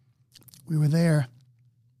 we were there,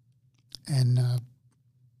 and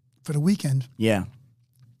for the weekend. Yeah.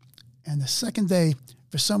 And the second day,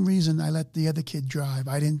 for some reason, I let the other kid drive.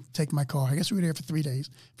 I didn't take my car. I guess we were there for 3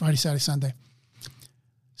 days, Friday, Saturday, Sunday.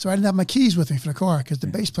 So I didn't have my keys with me for the car because the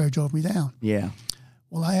bass player drove me down. Yeah.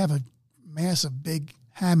 Well, I have a massive, big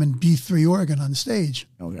Hammond B3 organ on the stage.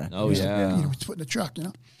 Okay. Oh, yeah. You know, it's put in the truck, you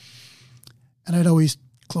know. And I'd always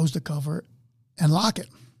close the cover and lock it.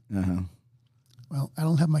 Uh-huh. Well, I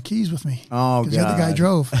don't have my keys with me. Oh, because the other guy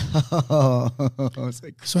drove.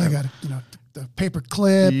 So I got, you know, the paper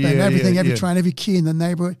clip and everything, every key in the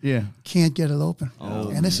neighborhood. Yeah. Can't get it open. Oh,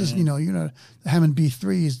 and this is, you know, the Hammond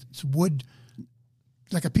B3 is it's wood,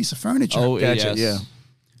 like a piece of furniture. Oh, Gotcha. yes. Yeah.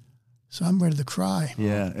 So I'm ready to cry.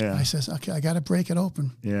 Yeah. Yeah. I says, okay, I got to break it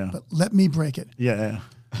open. Yeah. But let me break it. Yeah.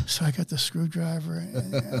 So I got the screwdriver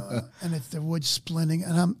and it's the wood splinting,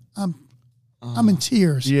 and I'm in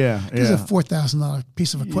tears. Yeah. This is a $4,000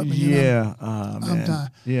 piece of equipment. You know? I'm dying.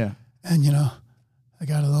 Yeah. And, you know, I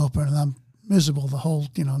got it open, and I'm miserable the whole,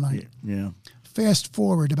 you know, night. Yeah. Fast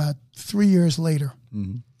forward about 3 years later,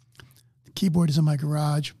 Mm-hmm. the keyboard is in my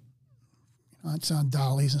garage. You know, it's on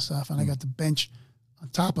dollies and stuff, and I got the bench on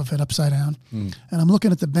top of it upside down. And I'm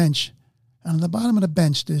looking at the bench, and on the bottom of the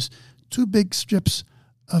bench, there's 2 big strips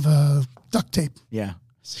of duct tape. Yeah.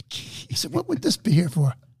 He said, what would this be here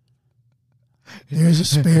for? There's a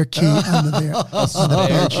spare key under there. A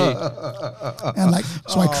spare key. And like,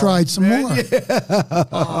 so I cried some more.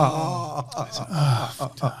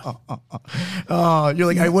 Oh, you're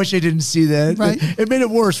like, I wish I didn't see that. Right. It made it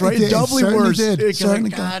worse, right? It did. Doubly It certainly worse. did. It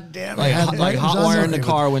Certainly like, God damn it. Like hot wire in the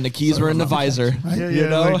car when the keys were in the visor. Right? You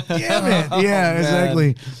know? Like, damn it. Yeah,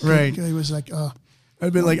 exactly. Right. It was like,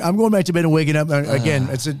 I'd be like, I'm going back to bed and waking up again.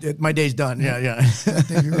 My day's done. Yeah.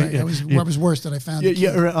 you're right. That was worse that I found.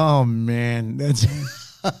 Yeah. Oh man, that's.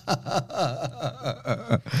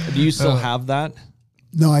 Do you still have that?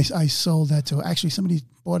 No, I sold that to, actually somebody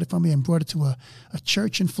bought it from me and brought it to a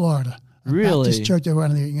church in Florida. Really? Baptist church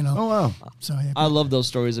around there, you know. Oh wow. So yeah, I love those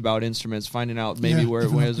stories about instruments, finding out maybe where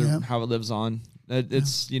it was or how it lives on.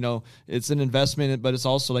 It's, you know, it's an investment, but it's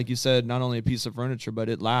also, like you said, not only a piece of furniture, but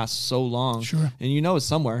it lasts so long. Sure. And you know it's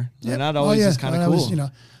somewhere. yeah. And that always is kind of cool. Was, you know,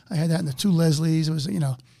 I had that in the 2 Leslies. It was, you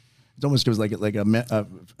know. It almost feels like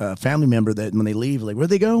a family member that when they leave, like, where'd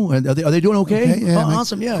they go? Are they doing okay? Yeah,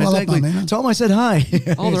 awesome. Yeah, exactly. Tell them I said hi.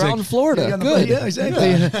 Oh, they're out in Florida. Good. Yeah, exactly.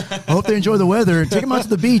 Yeah. I hope they enjoy the weather. Take them out to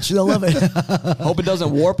the beach. They'll love it. Hope it doesn't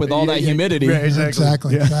warp with all that humidity. Right,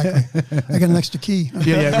 exactly. Exactly. I got an extra key.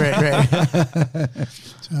 Right.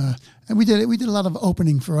 And we did a lot of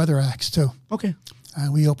opening for other acts too. Okay.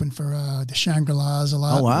 We opened for the Shangri-Las a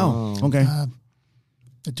lot. Oh wow. Okay.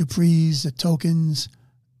 The Duprees, the Tokens,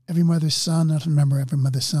 Every Mother's Son. I don't remember Every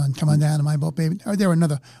Mother's Son. Come on down to my boat, baby. Or they were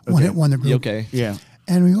another one-hit wonder group. Okay. Yeah.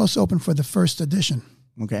 And we also opened for the first edition.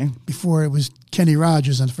 Okay. Before it was Kenny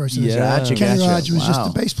Rogers on the first edition. Gotcha. Kenny Rogers was just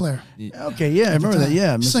the bass player. Okay. Yeah, I remember that.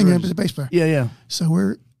 Yeah. Singer, but the bass player. Yeah.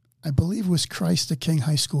 So I believe it was Christ the King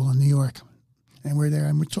High School in New York. And we're there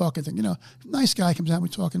and we're talking. You know, nice guy comes out, we're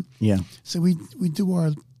talking. Yeah. So we do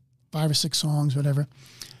our 5 or 6 songs, whatever.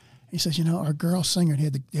 He says, you know, our girl singer, he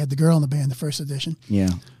had the girl in the band, the first edition. Yeah.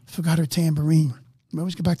 Forgot her tambourine. We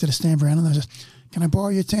always go back to the tambourine. And I said, can I borrow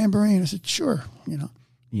your tambourine? I said, sure. You know.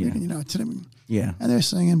 Yeah. You know, to them. Yeah. And they're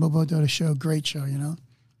singing Bobo Dodo show, great show, you know.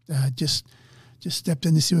 Just stepped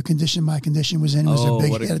in to see what condition my condition was in. It was a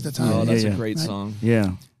big hit at the time. Oh, that's a great song.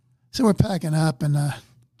 Yeah. So we're packing up, and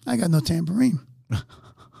I got no tambourine.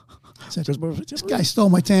 Said, this guy stole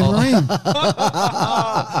my tambourine.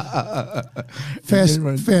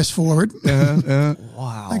 Fast forward.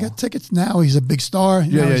 Wow. I got tickets now. He's a big star.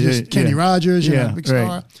 Kenny Rogers, you know, big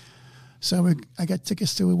star. So I got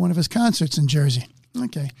tickets to one of his concerts in Jersey.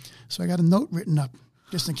 Okay. So I got a note written up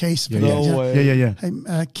just in case. No way. Yeah.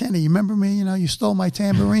 Hey, Kenny, you remember me? You know, you stole my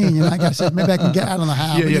tambourine. You know, I said, maybe I can get out on the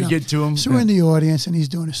house. Yeah, get to him. So we're in the audience, and he's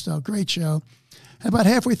doing his stuff. Great show. And about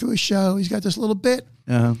halfway through his show, he's got this little bit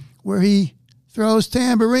where he throws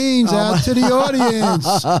tambourines out to the audience.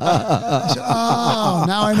 I said, oh,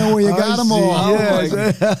 now I know where you got them all. Yeah.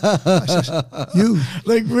 You.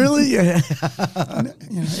 Like, really? You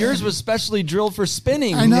know, Yours was specially drilled for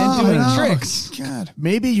spinning I know, and doing I know. tricks. God.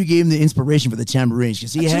 Maybe you gave him the inspiration for the tambourines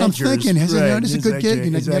because he That's had what I'm yours. thinking. He said, you know, this is a good gig.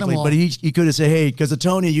 You know, get them all. But he could have said, hey, because of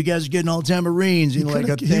Tony, you guys are getting all tambourines. You know,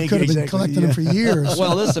 like, He could have been collecting them for years.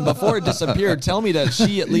 Well, listen, before it disappeared, tell me that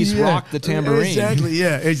she at least rocked the tambourine. Exactly.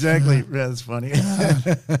 Yeah, that's funny.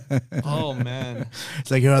 Oh man,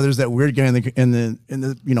 it's like, there's that weird guy in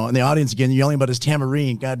the audience again yelling about his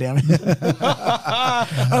tambourine. God damn it!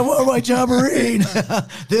 I want my tambourine.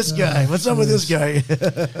 This guy. What's up with this guy?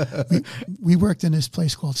 we worked in this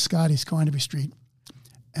place called Scotty's, Carnaby Street,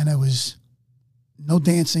 and it was no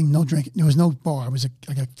dancing, no drinking. There was no bar. It was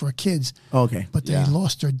for kids. Okay. But they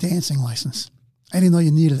lost their dancing license. I didn't know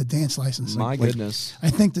you needed a dance license. My goodness.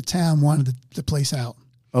 I think the town wanted the place out.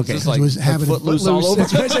 Okay. Just like was having Footloose all over.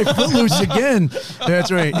 That's right, Footloose again.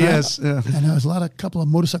 That's right. Yes. And there was a couple of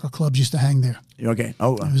motorcycle clubs used to hang there. Okay.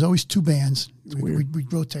 Oh. There was always two bands.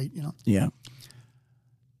 We'd rotate, you know. Yeah.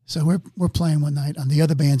 So we're playing one night on the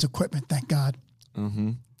other band's equipment, thank God.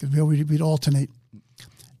 Because we'd alternate.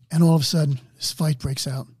 And all of a sudden, this fight breaks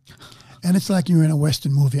out. And it's like you're in a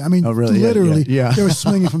Western movie. I mean, really? literally, Yeah. they were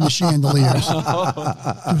swinging from the chandeliers.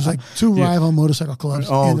 It was like two rival motorcycle clubs.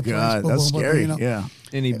 Oh, in the God. place. That's scary. You know? Yeah.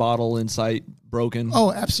 Any bottle in sight broken.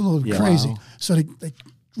 Oh, absolutely crazy. So they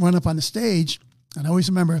run up on the stage, and I always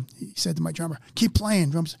remember he said to my drummer, "Keep playing."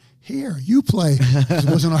 Drums, here, you play. 'Cause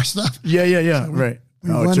it wasn't our stuff. Yeah. So Right. We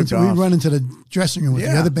run into the dressing room with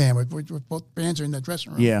the other band. Both bands are in the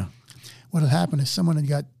dressing room. Yeah. What had happened is someone had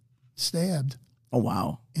got stabbed Oh,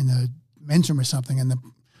 wow. in the men's room or something, and the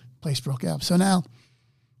place broke out. So now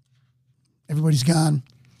everybody's gone.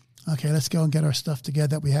 Okay, let's go and get our stuff together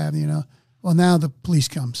that we have, you know. Well, now the police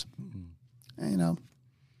comes. And, you know,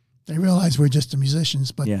 they realize we're just the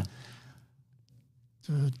musicians, but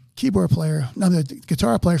the keyboard player, the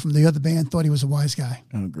guitar player from the other band thought he was a wise guy.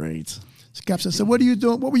 Oh, great. So the cop said, "So what are you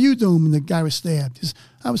doing? What were you doing when the guy was stabbed?" He says,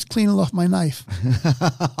 "I was cleaning off my knife."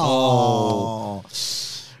 Oh.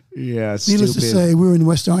 Yeah, Needless to say, we were in the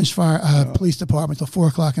West Orange Fire Police Department till 4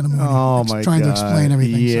 o'clock in the morning. Oh, my trying God. to explain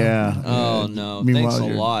everything. Yeah. So, Oh, no. Meanwhile, Thanks a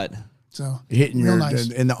you're- lot. so Hitting real your nice.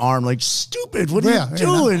 in the arm like, stupid, what are you no,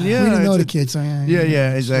 doing? we didn't know the it's- kids. So,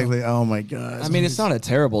 Yeah, exactly. Oh, my God. I mean, it's not a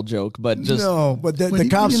terrible joke, but just no, but the you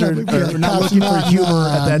cops know, are the not cops, looking for humor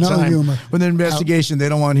at that no time. humor. When the investigation, they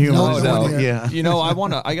don't want humor. No, They no. want- Yeah. You know,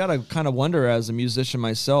 I gotta kind of wonder as a musician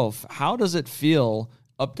myself, how does it feel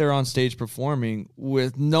up there on stage performing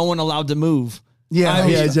with no one allowed to move? Yeah,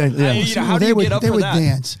 exactly. Yeah. You know, how do you get up they for would that?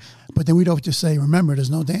 dance, but then we'd always just say, "Remember, there's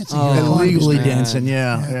no dancing." here at And Carnegie legally Street." dancing,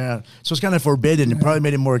 yeah. So it's kind of forbidden. It probably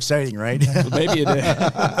made it more exciting, right? Maybe it is.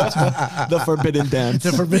 The forbidden dance.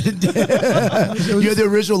 The forbidden dance. You're the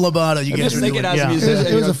original Lovato. You guys just are think doing it as a It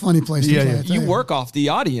musician. was a funny place to Yeah, play. yeah. I tell You work off the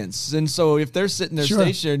audience, and so if they're sitting there Sure.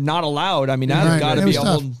 stationary, not allowed. I mean, that's Right, got to it be was a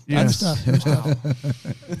tough. whole. It was tough. It was tough.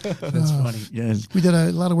 That's funny. Yes. We did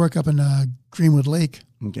a lot of work up in Greenwood Lake.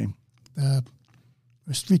 Okay.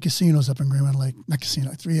 There's 3 casinos up in Greenwood Lake. Not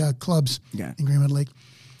casino, 3 clubs Yeah. in Greenwood Lake.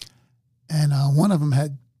 And one of them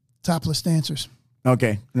had topless dancers.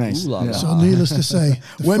 Okay. Nice. Ooh la la. So needless to say,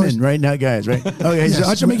 the Women, first- right? Not guys, right? Okay. Yes, So I'm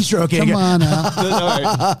just making sure. Okay. Come on now. All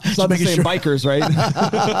right. It's not the making same sure. bikers,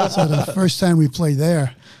 right? So the first time we played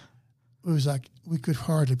there, it was like we could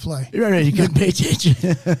hardly play. Right. You couldn't pay attention.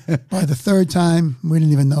 By the third time, we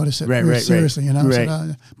didn't even notice it. Right, We were right. seriously, you know. Right.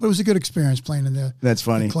 So, but it was a good experience playing in the That's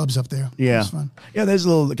funny. clubs up there. It Yeah. was fun. Yeah, there's a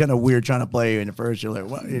little kind of weird trying to play in the first. You're like,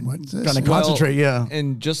 what? What's this? Trying to Well, concentrate. Yeah.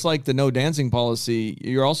 And just like the no dancing policy,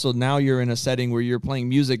 you're also now you're in a setting where you're playing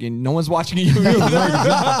music and no one's watching you.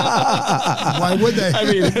 Why would they? I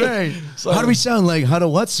mean, Right. so- How do we sound like? How do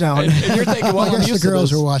what sound? and you're thinking, well, I I'm guess the used to girls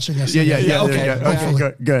this. were watching us. Yeah. okay.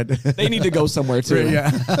 Okay. Good. They need to go somewhere too.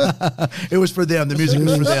 Yeah. It was for them. The music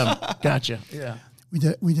was for them. Gotcha. Yeah.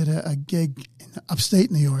 We did a gig in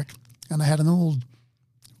upstate New York, and I had an old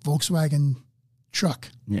Volkswagen truck.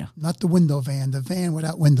 Yeah. Not the window van, the van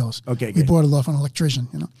without windows. Okay, We good. bought it off an electrician,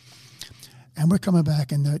 you know. And we're coming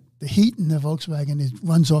back, and the heat in the Volkswagen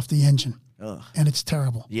runs off the engine, Ugh. and it's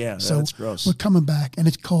terrible. Yeah, so that's gross. We're coming back, and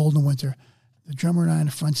it's cold in the winter. The drummer and I in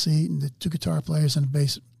the front seat, and the 2 guitar players in the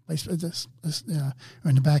bass are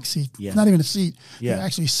in the back seat. Yeah. It's not even a seat. Yeah. They're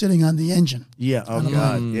actually sitting on the engine, Yeah. Oh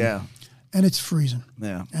God. Yeah. and it's freezing.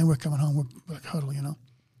 Yeah. And we're coming home. We're like huddle, you know.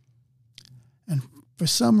 And for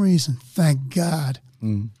some reason, thank God,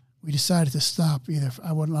 we decided to stop. Either I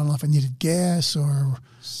don't know if I needed gas or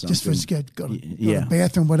just for Something. go to Yeah. the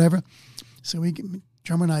bathroom, whatever. So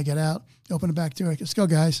drummer and I get out, open the back door. Let's go,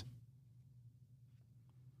 guys.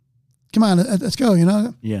 Come on, let's go. You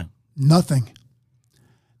know, Yeah. nothing.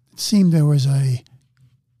 It seemed there was a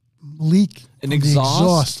leak. An from the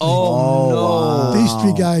exhaust? leak. Oh, no. These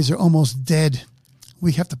 3 guys are almost dead.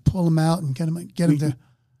 We have to pull them out and get them to.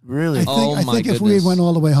 Really? I think, Oh, I my think if we goodness. went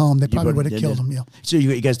all the way home, they probably would would've have did killed it. them. Yeah. So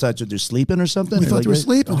you guys thought they're sleeping or something? We Or thought like they were that?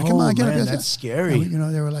 sleeping. Come on, get up. man, Get up. that's scary. And, you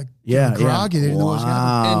know, they were like Yeah. groggy. They didn't know what was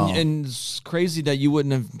happening. Wow. And it's crazy that you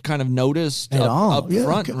wouldn't have kind of noticed At all. up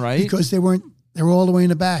front, right? Because they were all the way in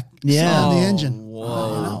the back. Yeah. On the Oh, engine.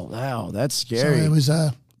 Wow. Wow. That's So scary. it was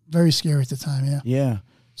very scary at the time. Yeah. yeah.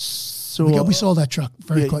 So We sold that truck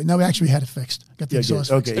very Yeah. quick. No, we actually had it fixed. Got the Yeah, exhaust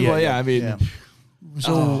good. fixed. Okay. Well, yeah, I mean,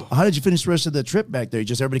 So how did you finish the rest of the trip back there?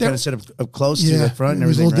 Just everybody There- kind of set up close to Yeah, the front and it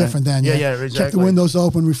was a everything, little right? different then. Yeah. Kept Exactly. the windows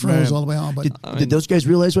open. We froze Right. all the way on. But Did those guys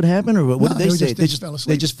realize what happened, or what No, did they they were say? just- they just fell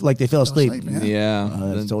asleep. They just like they fell asleep. yeah. yeah.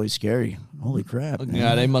 That's totally scary. Holy crap!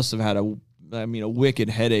 Yeah, they must have had a a wicked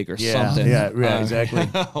headache or something. Yeah, exactly.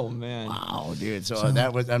 Oh man. Wow, dude. So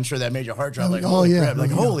that was, I'm sure that made your heart drop. Like, holy crap.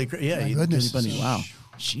 Like, holy crap. Yeah. My goodness. Wow.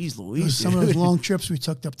 Jeez Louise. Some of those long trips we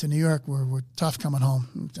took up to New York were tough coming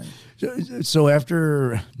home. So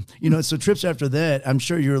after, so trips after that, I'm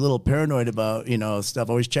sure you're a little paranoid about,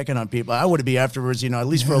 stuff, always checking on people. I would be afterwards, at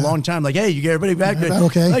least for a long time, like, hey, you get everybody back good.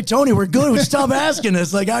 Okay. Like, Tony, we're good. Stop asking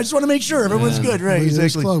us. Like, I just want to make sure everyone's good. Right.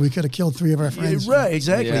 Exactly. We could have killed 3 of our friends. Right.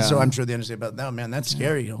 Exactly. Yeah. So I'm sure they understand about that, man. That's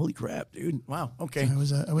scary. Holy crap, dude. Wow. Okay. It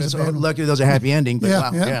was a bad one. Luckily, that was a happy ending. But Yeah,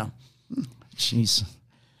 wow. yeah. Yeah. Jeez.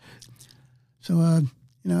 So,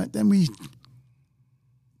 then we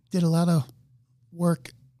did a lot of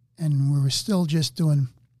work, and we were still just doing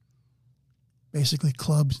basically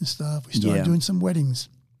clubs and stuff. We started doing some weddings.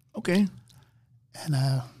 Okay. And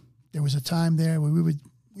there was a time there where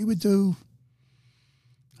we would do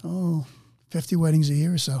 50 weddings a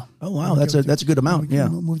year or so. Oh wow, that's a good amount. We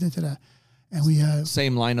moved into that, and we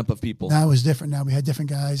Same lineup of people. now it was different. Now we had different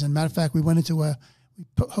guys. And matter of fact, we went into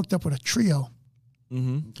hooked up with a trio,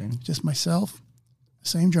 Mm-hmm. Okay. just myself,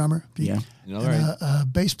 same drummer, Pete, Yeah. All and right. a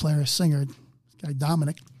bass player, singer, guy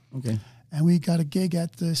Dominic, Okay. and we got a gig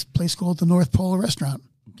at this place called the North Pole Restaurant,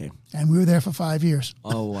 Okay. and we were there for 5 years.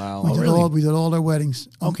 Oh wow. We did all their weddings.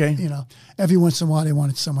 Okay. Every once in a while they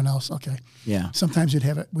wanted someone else. Okay. Yeah. Sometimes we'd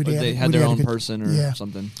have it. But they had their own person or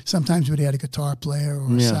something. Sometimes we'd add a guitar player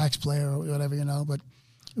or a sax player or whatever, But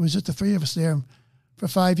it was just the 3 of us there. For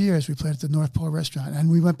 5 years, we played at the North Pole Restaurant, and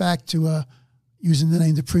we went back to using the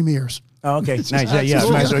name The Premiers. Oh, okay. Nice. Yeah.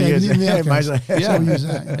 Might as well Okay, use it. yeah, Might as well. So we use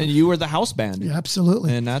that. And you were the house band. Yeah,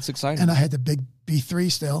 absolutely. And that's exciting. And I had the big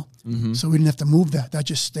B3 still, so we didn't have to move that. That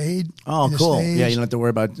just stayed. Oh, in the cool. stage. Yeah, you don't have to worry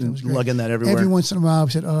about great. lugging that everywhere. Every once in a while,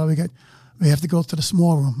 we said, we have to go to the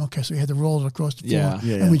small room. Okay, so we had to roll it across the floor,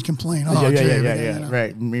 Yeah. and we'd complain. Oh, yeah.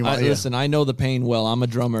 Right. Meanwhile, Listen, I know the pain well. I'm a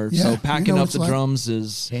drummer, Yeah, so you packing know up it's the like- drums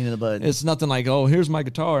is Pain in the butt. It's nothing like, oh, here's my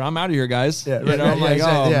guitar. I'm out of here, guys. Yeah, You know, I'm like,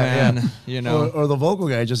 exactly. oh man, you know. Or the vocal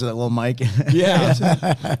guy just at that little mic. Yeah.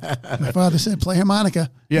 My father said, play harmonica.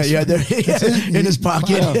 yeah. There, in his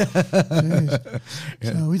pocket. Jeez.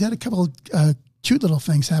 So we had a couple cute little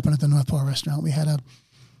things happen at the North Pole Restaurant. We had a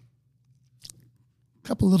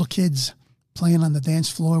couple little kids playing on the dance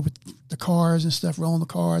floor with the cars and stuff, rolling the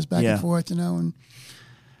cars back and forth, and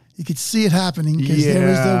you could see it happening because there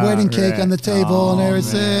was the wedding cake on the table, and there it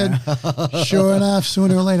said, sure enough,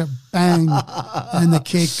 sooner or later, bang, and the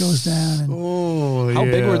cake goes down. And, How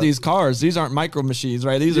big were these cars? These aren't micro machines,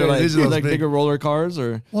 right? These are like bigger roller cars,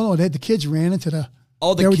 or the kids ran into the.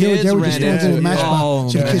 oh, the They were kids just ran going to the into matchbox. Oh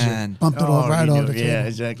So the kids man, bumped it off right off the table. Yeah,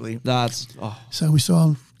 exactly. that's So we saw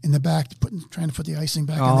them in the back trying to put the icing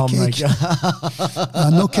back Oh on the my cake.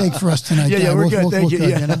 God. No cake for us tonight. Yeah, we're good. Thank you. good,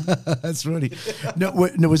 Yeah. know? That's funny. No,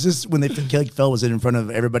 was this when the cake fell? Was it in front of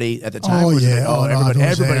everybody at the time? Oh, Was it yeah. like, Oh,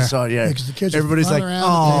 everybody there. saw it. Yeah, Yeah, 'cause the kids everybody's run like, around the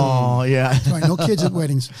oh, yeah. That's right, no kids at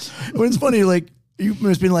weddings. Well, it's funny, like, you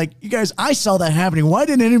must be like, you guys, I saw that happening. Why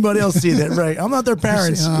didn't anybody else see that? Right. I'm not their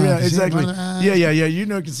parents. Yeah, exactly. Yeah. You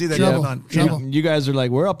know, you can see that Trouble. going on. Trouble. you guys are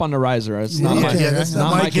like, we're up on the riser. It's not Yeah, my, yeah, that's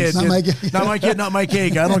not not my kid. Not my kid. Not my kid, not my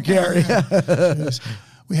cake. I don't care. Yes.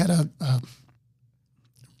 We had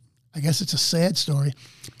I guess it's a sad story.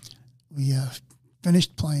 We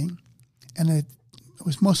finished playing, and it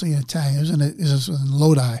was mostly in Italian. It was in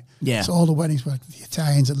Lodi. Yeah. So all the weddings were like the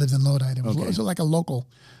Italians that lived in Lodi. It was like a local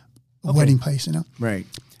wedding place, Right.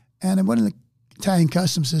 And then one of the Italian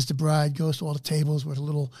customs is the bride goes to all the tables with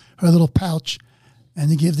her little pouch, and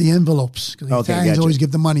they give the envelopes because the Italians always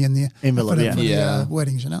give the money in the Envelope, for the yeah.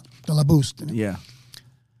 weddings, the la busta. Yeah.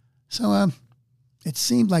 So it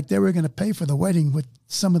seemed like they were going to pay for the wedding with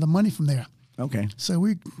some of the money from there. Okay. So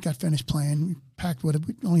we got finished playing. We packed with it.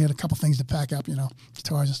 We only had a couple things to pack up,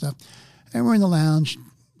 guitars and stuff. And we're in the lounge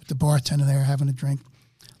with the bartender there having a drink,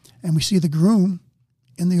 and we see the groom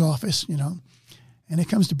in the office, and here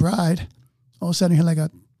comes the bride. All of a sudden, you hear like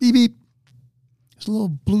a beep, beep. It's a little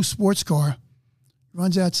blue sports car.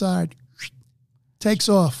 Runs outside, takes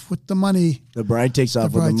off with the money. The bride takes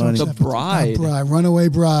off with the money. The bride? Runaway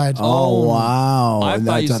bride. Oh, wow. I And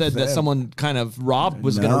thought you that's said a that fair- someone kind of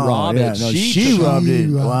was going to rob yeah, it. No, she robbed it.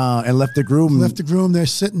 She, Wow. And left the groom. Left the groom there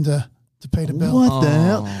sitting to pay the bill. What the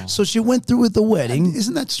hell? So she went through with the wedding.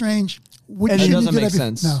 Isn't that strange? And it you doesn't did make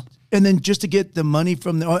sense. No. And then just to get the money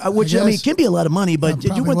from the, which I mean, guess. it can be a lot of money, but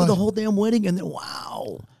Yeah, you probably went through the was. whole damn wedding and then,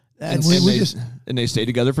 wow. And, That's, and they stayed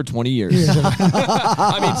together for 20 years.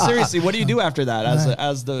 I mean, seriously, what do you do after that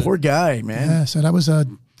as the poor guy, man. Yeah, so that was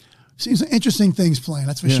seems interesting things playing.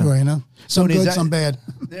 That's for sure. You know, some good, some bad.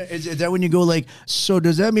 Is that when you go like? So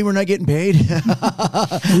does that mean we're not getting paid?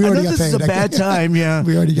 We already got this paid. is a bad time. Yeah,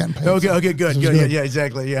 we already got paid. Okay, good. Yeah,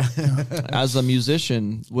 exactly. Yeah. As a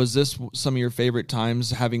musician, was this some of your favorite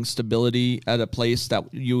times, having stability at a place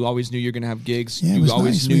that you always knew you're going to have gigs? Yeah, you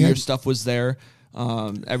always knew your stuff was there.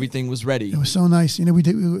 Everything was ready. It was so nice. You know, we'd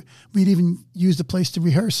even use the place to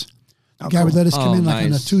rehearse. The guy would let us come in like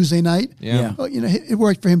on a Tuesday night. Yeah. Well, you know, it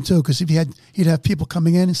worked for him too, because if he'd have people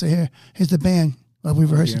coming in and say, here's the band. Well, we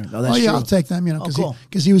rehearsed. I'll take them. You know,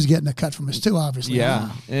 because he was getting a cut from us too, obviously.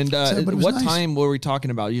 Yeah. And what nice. time were we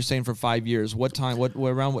talking about? You're saying for 5 years. What time?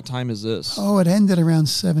 Around what time is this? Oh, it ended around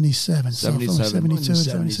 77. 77. So 72,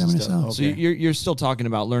 77 or so. Okay. So you're still talking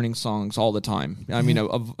about learning songs all the time. I mean,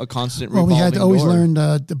 a constant. Well, we had to always door. learn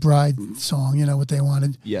the bride song. You know what they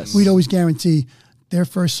wanted. Yes. We'd always guarantee their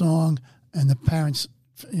first song and the parents.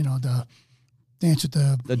 You know the dance with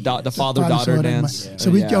the father-daughter dance. So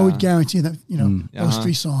we would guarantee that, you know, those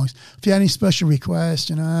three songs. If you had any special requests,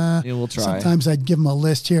 you know, we'll try. Sometimes I'd give them a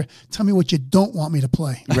list here. Tell me what you don't want me to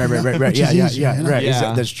play. Right. Yeah, easier, you know? right.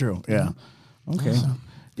 Yeah. That's true. Yeah. Okay. So.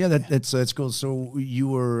 Yeah, that's cool. So you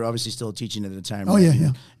were obviously still teaching at the time. Oh, right?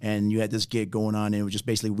 yeah. And you had this gig going on, and it was just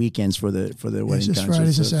basically weekends for the wedding just concerts.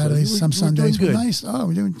 Fridays and Saturdays. Some Sundays were nice. Oh,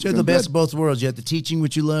 we're doing. So you had the best of both worlds. You had the teaching,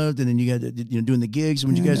 which you loved, and then you got doing the gigs.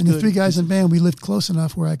 When you guys and the three guys in the band, we lived close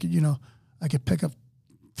enough where I could pick up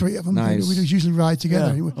three of them. Nice. We'd usually ride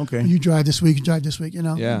together. Yeah, okay. You drive this week. You drive this week. You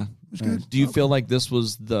know. Yeah. It was good. Do you feel like this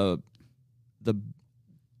was the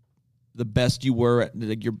best you were at,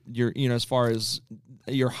 like your as far as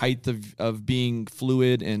your height of being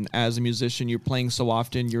fluid, and as a musician you're playing so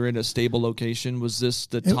often, you're in a stable location? Was this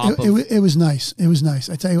the top it was nice. It was nice.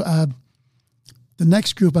 I tell you, the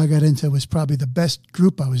next group I got into was probably the best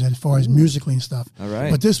group I was in as far as musically and stuff. All right.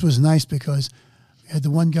 But this was nice because we had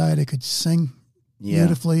the one guy that could sing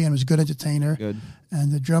beautifully and was a good entertainer. Good.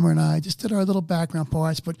 And the drummer and I just did our little background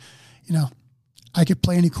parts, but you know, I could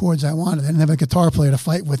play any chords I wanted. I didn't have a guitar player to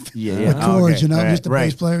fight with chords, you know, just a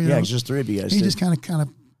bass player. You know? It's just three of you guys. He just kind of.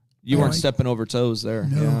 You weren't stepping over toes there.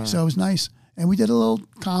 No, yeah. so it was nice, and we did a little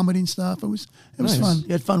comedy and stuff. It was fun. You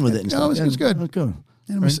had fun with it. And stuff. It was good. It was good.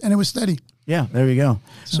 And it was steady. Yeah, there we go.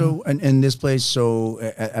 So, and this place. So,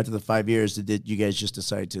 after the 5 years, did you guys just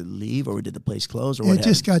decide to leave, or did the place close, or what? It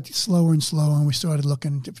just got slower and slower, and we started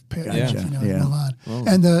looking to move on. Oh.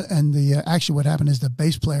 And the actually, what happened is the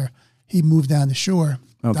bass player, he moved down the shore.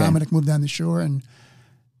 Okay. Dominic moved down the shore, and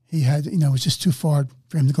he had, it was just too far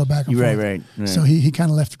for him to go back and forth. Right. So he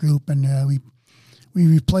kind of left the group, and we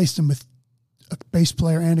replaced him with a bass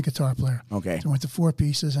player and a guitar player. Okay. So we went to 4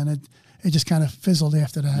 pieces, and it just kind of fizzled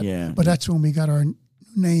after that. Yeah. But that's when we got our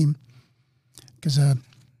name, because we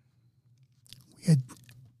had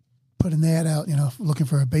put an ad out, looking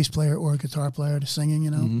for a bass player or a guitar player to singing,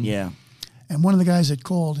 Mm-hmm. Yeah. And one of the guys that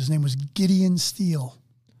called, his name was Gideon Steele.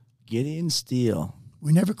 Gideon Steele.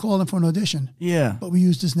 We never called him for an audition. Yeah. But we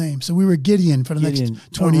used his name. So we were Gideon for the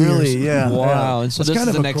next 20 really? years. Yeah. Wow. And so That's this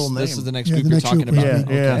is the next. cool name. This is the next Yeah, group the you're next talking group was about.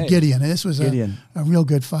 Yeah. Okay. Gideon. And this was Gideon. a real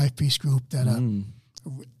good 5-piece group that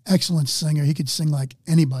excellent singer. He could sing like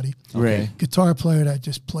anybody. Right. Guitar player that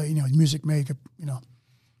just played, music maker,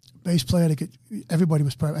 bass player that could, everybody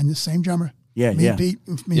was part, and the same drummer. Yeah, me yeah. and Pete,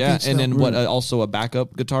 And then what? Also a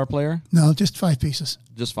backup guitar player. No, just 5 pieces.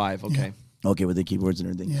 Just 5. Okay. Okay, with the keyboards and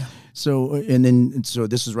everything. Yeah. So so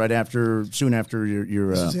this is soon after your.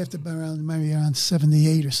 This is after maybe around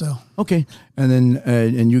 78 or so. Okay, and then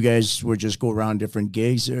and you guys would just go around different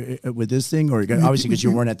gigs with this thing, or obviously because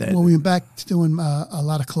you weren't at that. Well, we went back to doing a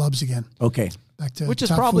lot of clubs again. Okay. Back to Which is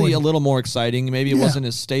top probably 40. a little more exciting. Maybe it wasn't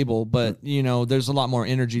as stable, but there's a lot more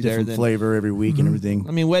energy Different there. flavor every week and everything.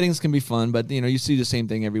 I mean, weddings can be fun, but you see the same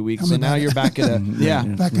thing every week. So now you're back at a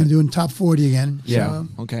back into doing top 40 again. Yeah. So,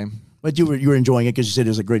 Okay. But you were enjoying it because you said it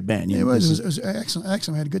was a great band. it was excellent.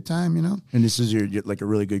 We had a good time. And this is your like a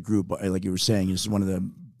really good group, like you were saying. This is one of the.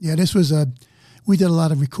 Yeah, this was we did a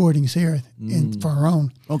lot of recordings here for our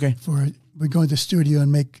own. Okay. We go into the studio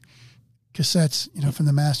and make cassettes, from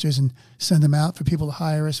the masters and send them out for people to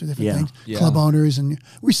hire us for different things. Yeah. Club owners, and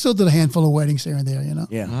we still did a handful of weddings here and there.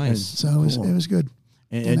 Yeah. Nice. So it was good.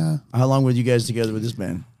 And how long were you guys together with this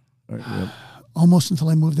band? Almost until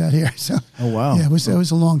I moved out here. So. Oh wow. Yeah, it was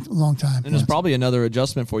a long time. And it's probably another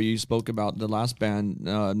adjustment for you. You spoke about the last band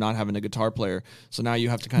not having a guitar player, so now you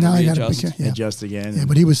have to kind of readjust. Adjust again. Yeah,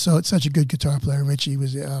 but he was such a good guitar player. Richie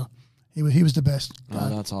was he was the best.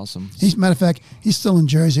 Oh, that's awesome. Matter of fact, he's still in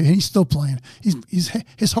Jersey and he's still playing.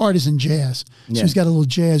 His heart is in jazz. So he's got a little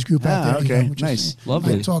jazz group out there. Okay, Which nice.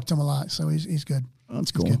 Lovely. I talk to him a lot, so he's good. Oh,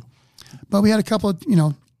 that's cool. Good. But we had a couple of,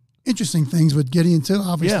 interesting things with Gideon too.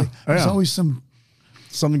 Obviously, there's always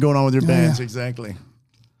something going on with your bands. Exactly.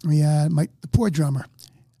 The poor drummer.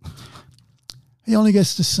 He only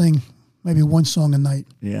gets to sing maybe one song a night.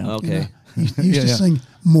 Yeah. Okay. He used to sing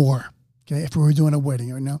more. Okay, if we were doing a wedding,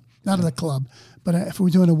 not at the club, but if we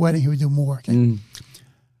were doing a wedding, he would do more. Okay.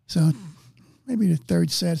 So maybe the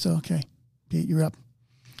third set. So okay, Pete, you're up.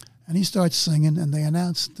 And he starts singing, and they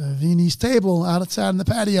announced the Viennese table outside in the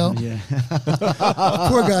patio. Yeah.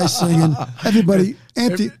 Poor guy's singing. Everybody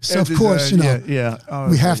empty. So, of course, Oh,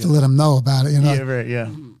 we have to let him know about it, Yeah, right, yeah.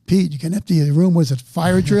 Pete, you can empty the room. Was it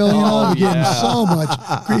fire drill? We're getting so much.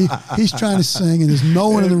 He's trying to sing, and there's no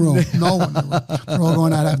one in the room. No one in the room. We're all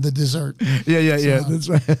going out to have the dessert. Yeah. That's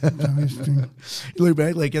right. You look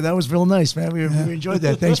back like, that was real nice, man. We enjoyed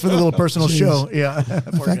that. Thanks for the little personal show. Yeah.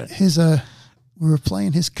 In fact, we were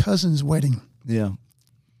playing his cousin's wedding. Yeah.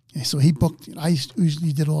 So he booked. I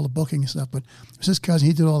usually did all the booking and stuff, but it was his cousin.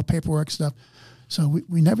 He did all the paperwork stuff. So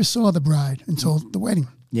we never saw the bride until the wedding.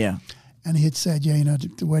 Yeah. And he had said,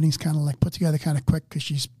 the wedding's kind of like put together kind of quick because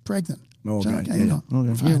she's pregnant. Oh, so, God. Okay,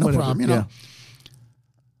 fine, no problem, Yeah.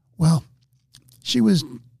 Well, she was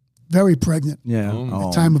very pregnant. Yeah. At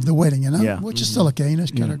the time of the wedding, Yeah. which is still okay. She's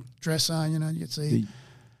got her dress on, you could see.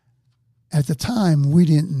 At the time, we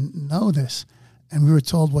didn't know this. And we were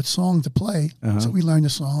told what song to play. So we learned the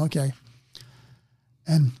song, okay.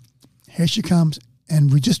 And here she comes.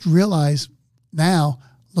 And we just realized now,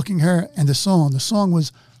 looking at her and the song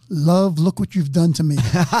was Love, Look What You've Done to Me.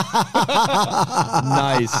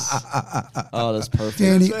 Nice. Oh, that's perfect.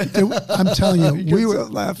 Danny, I'm telling you, we were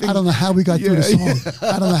laughing. I don't know how we got through the song.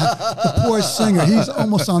 I don't know how. The poor singer, he's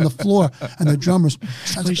almost on the floor, and the drummer's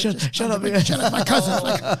shut up, my cousin.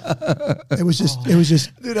 It was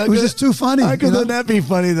just too funny. How could that be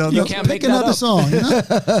funny though? You can't pick make that another up. song. You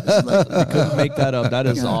couldn't make that up. That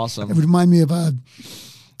is awesome. It would remind me of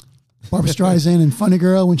Barbra Streisand and Funny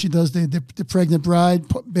Girl when she does the pregnant bride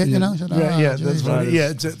bit, Said, that's funny.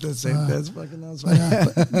 Yeah, that's fucking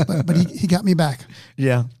awesome. But he got me back.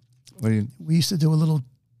 Yeah. We used to do a little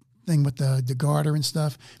thing with the garter and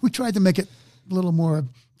stuff. We tried to make it a little more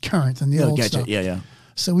current than the old stuff. Yeah.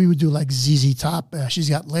 So we would do like ZZ Top. She's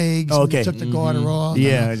got legs. Okay. When they took the garter off.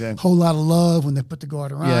 Yeah, exactly. Whole Lot of Love when they put the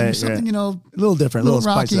garter on. Yeah, something, a little different, a little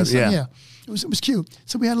rocky. spice up. Yeah. It was cute.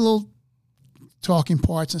 So we had a little talking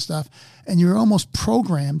parts and stuff, and you were almost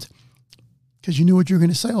programmed because you knew what you were going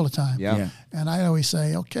to say all the time. Yeah. And I always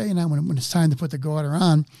say, okay, now when it's time to put the garter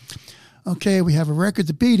on, okay, we have a record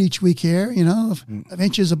to beat each week here, of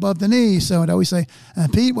inches above the knee. So I'd always say,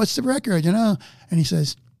 Pete, what's the record, And he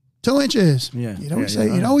says, 2 inches. Yeah. You'd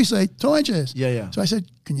always say 2 inches. Yeah. So I said,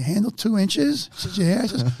 can you handle 2 inches? He said, yeah. I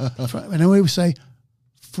said, and then we would say,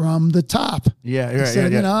 from the top. Yeah, right,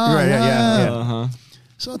 Instead, yeah.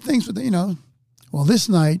 So things with well, this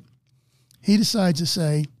night, he decides to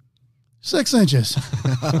say 6 inches.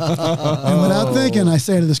 And without thinking, I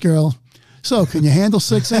say to this girl, so can you handle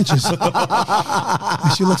 6 inches?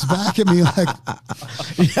 And she looks back at me like,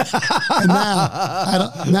 and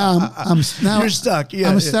now I'm you're stuck. Yeah,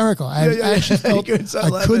 I'm hysterical. I actually felt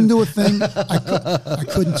I couldn't do a thing. I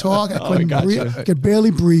couldn't talk. I couldn't breathe. I could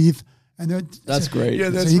barely breathe. And that's great.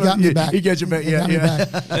 Yeah, so he got me back. He got you back. Yeah.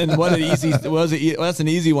 And what an easy that's an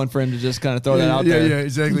easy one for him to just kind of throw that out there. Yeah,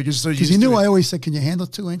 exactly. Because he knew I always said, "Can you handle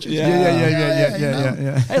 2 inches?"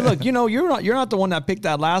 Yeah. Hey, look, you're not the one that picked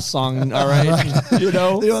that last song, all right?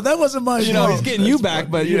 That wasn't my show. He's getting you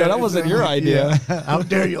back, but that wasn't your idea. How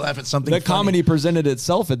dare you laugh at something? The comedy presented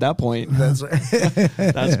itself at that point. That's right.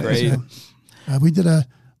 That's great. So, we did a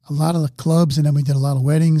lot of the clubs, and then we did a lot of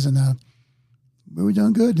weddings, and we were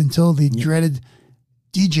doing good until the dreaded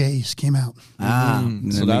DJs came out.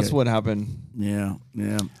 So that's what happened. Yeah.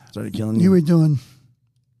 Started killing you. You were doing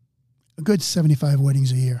a good 75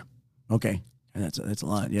 weddings a year. Okay. That's a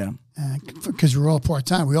lot, yeah. Because we're all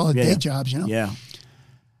part-time. We all had day jobs, Yeah.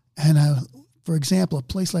 And for example, a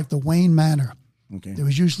place like the Wayne Manor, there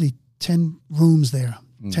was usually 10 rooms there,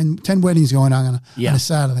 10 weddings going on a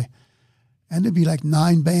Saturday. And there'd be like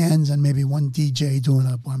 9 bands and maybe one DJ doing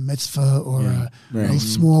a bar mitzvah or a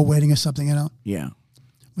small wedding or something, Yeah.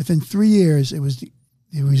 Within 3 years, it was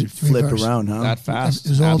flipped reversed. around, huh? That fast.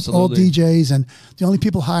 It was all DJs, and the only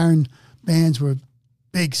people hiring bands were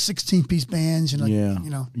big 16-piece bands, like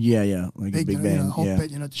big band, whole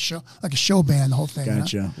bit, to show like a show band, the whole thing.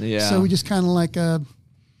 Gotcha. Yeah. So we just kind of like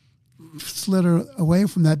slid away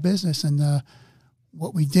from that business, and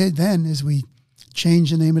what we did then is we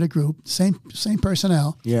changed the name of the group, same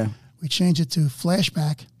personnel. Yeah. We changed it to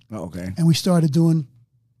Flashback. Oh, okay. And we started doing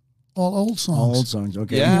all old songs. All old songs,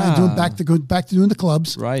 okay. Yeah. Doing back to doing the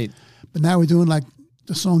clubs. Right. But now we're doing like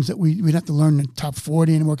the songs that we'd have to learn in top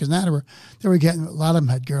 40 anymore, because now they were getting, a lot of them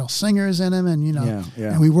had girl singers in them, and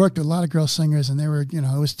and we worked with a lot of girl singers, and they were,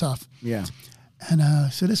 it was tough. Yeah.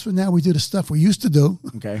 And so this was, now we do the stuff we used to do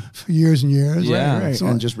for years and years. Yeah. Right. So,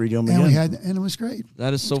 and just redo them again. And it was great.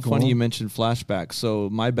 That is so funny you mentioned Flashback. So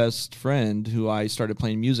my best friend, who I started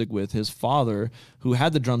playing music with, his father, who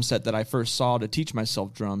had the drum set that I first saw to teach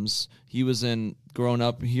myself drums, he was growing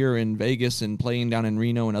up here in Vegas and playing down in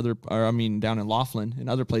Reno and down in Laughlin and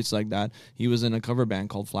other places like that. He was in a cover band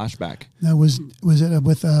called Flashback. Now, was it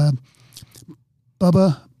with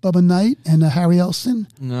Bubba Knight and Harry Elston?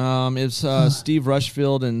 It's Steve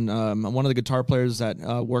Rushfield and one of the guitar players that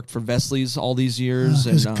worked for Vesley's all these years.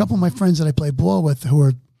 There's a couple of my friends that I played ball with who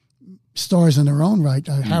are stars in their own right.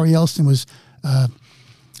 Harry Elston was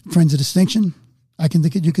Friends of Distinction. I can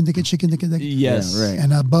think it, you can think it, she can think it. Yes. Yeah, right.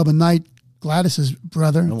 And Bubba Knight, Gladys's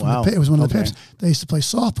brother, it was one of the Pips. They used to play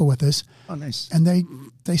softball with us. Oh, nice. And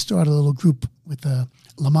they started a little group with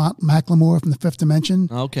Lamont McLemore from the Fifth Dimension.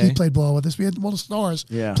 Okay. He played ball with us. We had all the stars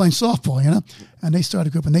Yeah. playing softball, And they started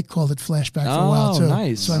a group, and they called it Flashback for a while, too.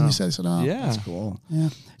 Nice. So I said, yeah. That's cool. Yeah.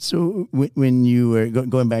 So when you were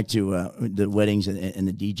going back to the weddings and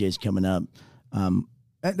the DJs coming up,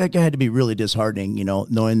 that had to be really disheartening,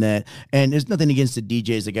 knowing that. And there's nothing against the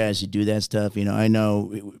DJs, the guys who do that stuff. I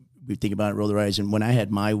know we think about it, Roll the Horizon. When I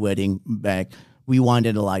had my wedding back, we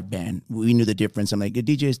wanted a live band. We knew the difference. I'm like, the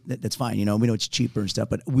DJs, that's fine. We know it's cheaper and stuff,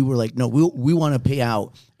 but we were like, no, we want to pay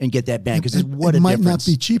out and get that band, because it might not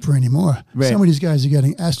be cheaper anymore. Right. Some of these guys are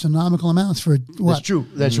getting astronomical amounts for what? That's true.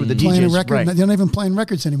 That's true. The Playing DJs, a record. right. They're not even playing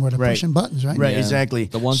records anymore. They're Right. pushing buttons, right? Right, Yeah. exactly.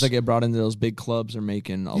 The ones that get brought into those big clubs are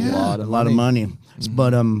making a lot of money. Mm-hmm.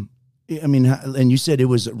 But and you said it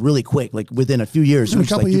was really quick, like within a few years. In a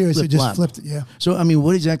couple of years, they just flip-flop. flipped it, yeah. So,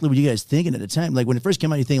 what exactly were you guys thinking at the time? Like, when it first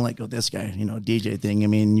came out, you think like, oh, this guy, DJ thing.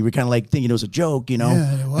 You were kind of like thinking it was a joke,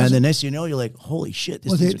 Yeah, it was. And the next you know, you're like, holy shit,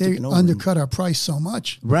 this They taking over. undercut our price so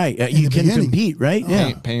much. Right. in You the can beginning. compete, right?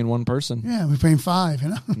 Yeah. Paying one person. Yeah, we're paying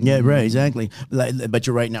 $5, Yeah, right, exactly. But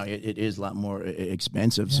you're right now, it is a lot more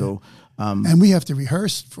expensive. Yeah. So, and we have to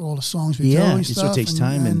rehearse for all the songs we do and stuff. So it takes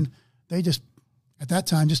time. And they just, at that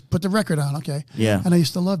time, just put the record on, okay? Yeah. And I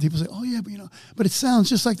used to love people say, oh, yeah, but it sounds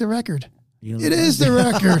just like the record. It is the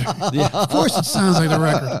record. Of course it sounds like the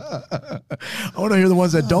record. I want to hear the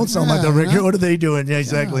ones that don't sound like the record. What are they doing? Yeah,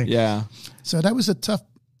 exactly. Yeah. So that was a tough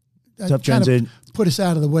transition. Put us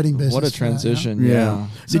out of the wedding business. What a transition. That, Yeah.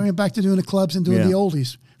 So we went back to doing the clubs and doing the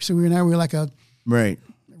oldies. So we were like a right.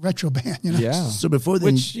 retro band, Yeah. So before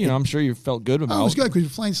then, which I'm sure you felt good about. it was good because we were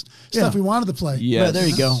playing stuff we wanted to play. Yeah. Yeah, there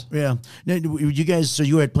you go. Yeah. Now, you guys, so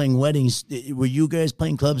you were playing weddings. Were you guys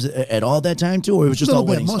playing clubs at all that time too, or it was just all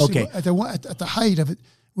weddings? Mostly Okay. At the height of it,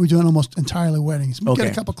 we were doing almost entirely weddings. We Okay.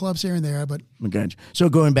 got a couple clubs here and there, but Gotcha. So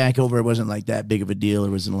going back over, it wasn't like that big of a deal. It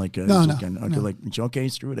wasn't like No. okay,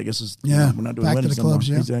 screw it. I guess it's Yeah, we're not doing back to weddings the clubs,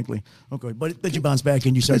 no more. yeah. Exactly. Okay, but you bounced back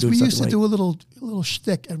and you started because doing we used to something do a little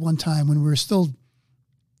shtick at one time when we were still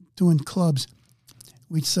doing clubs.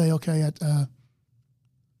 We'd say, okay,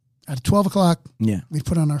 at 12 o'clock, we'd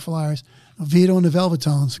put on our flyers, Vito and the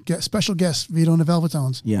Velvetones, special guest, Vito and the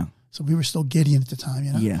Velvetones. Yeah. So we were still Gideon at the time,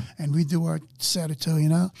 Yeah. And we'd do our set or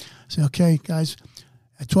two, Say, okay, guys,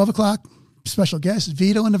 at 12 o'clock, special guest,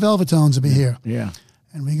 Vito and the Velvetones will be here. Yeah.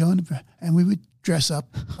 And we go and we would dress up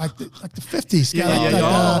like the 50s.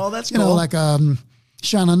 That's cool. Like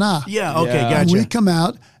Shana Na. Yeah. Okay. Yeah. Gotcha. And we'd come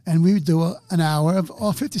out and we would do an hour of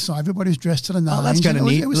all 50 songs. Everybody was dressed to the nines. Oh, that's kind of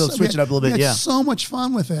neat. We'll switch it up a little bit. We had Yeah. so much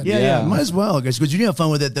fun with it. Yeah. Might as well, guys, because you have fun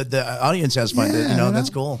with it. The audience has fun. Yeah, That's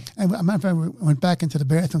cool. And a matter of fact, we went back into the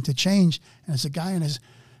bathroom to change, and there's a guy in his,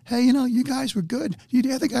 hey, you guys were good.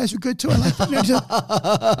 The other guys were good too. I like that. I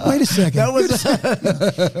said, wait a second. That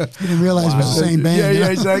was You didn't realize it was the same band. Yeah,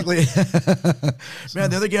 exactly. Man,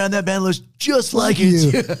 the other guy in that band looks just like you.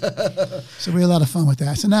 you. So we had a lot of fun with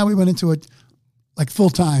that. So now we went into it like full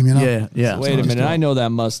time, Yeah. Wait a minute, I know that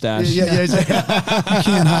mustache. Yeah, exactly. You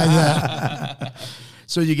can't hide that.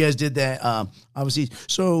 So you guys did that, obviously.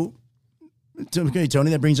 So, okay,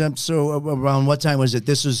 Tony, that brings up. So around what time was it?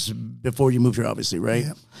 This was before you moved here, obviously, right?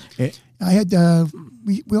 Yeah. I had.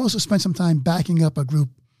 We also spent some time backing up a group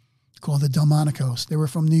called the Delmonicos. They were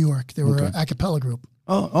from New York. They were an a cappella group.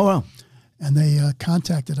 Oh, wow. And they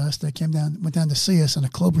contacted us. They went down to see us in a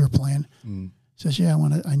club we were playing. Says, yeah,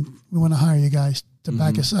 we want to hire you guys to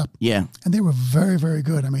back us up. Yeah. And they were very, very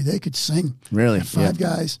good. I mean, they could sing. Really? They had 5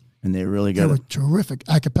 guys. And they really They got were it. terrific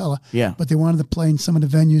a cappella. Yeah. But they wanted to play in some of the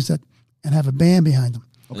venues and have a band behind them.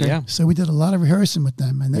 Okay. Yeah. So we did a lot of rehearsing with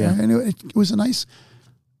them, and it was a nice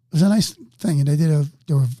thing. And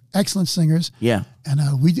they were excellent singers. Yeah. And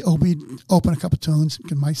we'd open a couple tunes.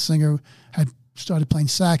 My singer had started playing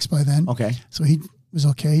sax by then. Okay. So he was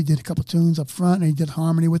okay. He did a couple tunes up front, and he did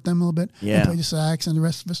harmony with them a little bit. Yeah. He played the sax, and the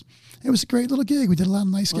rest of us. It was a great little gig. We did a lot of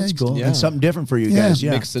nice gigs. That's cool. Yeah. And something different for you guys.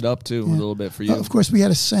 Yeah. Mix it up too a little bit for you. Of course, we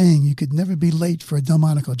had a saying: you could never be late for a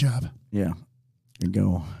Delmonico job. Yeah. You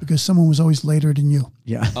go. Because someone was always later than you.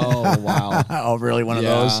 Yeah. Oh wow. Oh, really? One of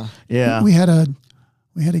Yeah. those? Yeah. We had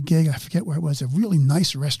a gig. I forget where it was. A really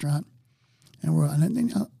nice restaurant, and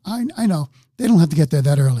I know they don't have to get there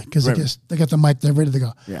that early because Right. they got the mic. They're ready to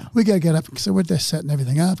go. Yeah. We got to get up. So we're there setting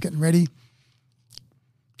everything up, getting ready.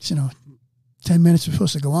 So, 10 minutes we're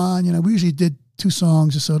supposed to go on. We usually did 2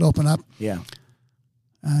 songs just so it'd open up. Yeah.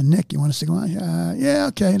 Nick, you want us to go on? Yeah,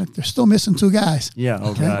 okay. Look, they're still missing 2 guys. Yeah.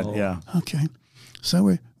 Oh, Okay. God. Yeah. Okay. So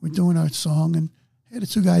we're doing our song, and hey, the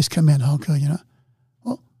 2 guys come in. Okay,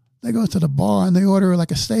 Well, they go to the bar and they order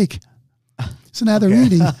like a steak. So now they're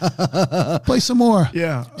eating. Play some more.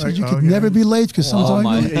 Yeah. So you could never be late because someone's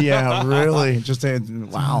always late. Yeah, really. Just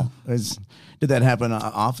wow. Did that happen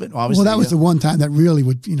often? Obviously, Well, that was the one time that really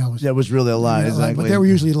would, that was really a lot. Exactly. But they were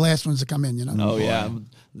usually the last ones to come in, Oh yeah,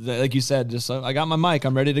 like you said, just I got my mic,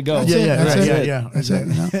 I'm ready to go. That's it, that's right, it. yeah. That's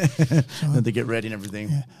it, Then they get ready and everything.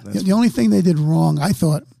 Yeah. The only thing they did wrong, I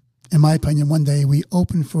thought, in my opinion, one day we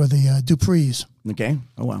opened for the Duprees. Okay.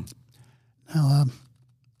 Oh wow. Now,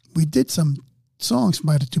 we did some songs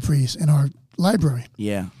by the Duprees in our library.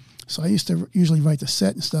 Yeah. So I used to usually write the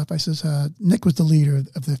set and stuff. I says, Nick was the leader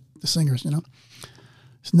of the singers,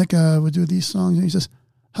 So Nick would do these songs, and he says,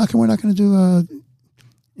 how come we're not going to do,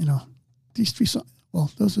 these 3 songs? Well,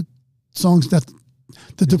 those are songs that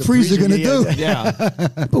the Duprees are going to do. Yeah.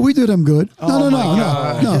 But we do them good. Oh,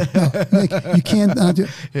 No. Nick, you can't do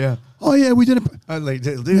Yeah. Oh, yeah, we did it. I'd like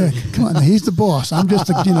to, Yeah, come on, he's the boss. I'm just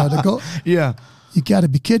the go. Yeah. You got to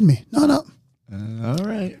be kidding me. No. All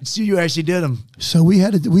right. So you actually did them. So we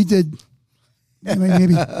did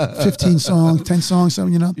maybe 15 songs, 10 songs,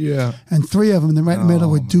 something, Yeah. And 3 of them, they're right in the middle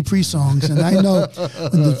with Dupree songs. And I know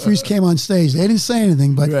when the Duprees came on stage, they didn't say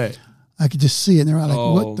anything, but Right. I could just see it. And they're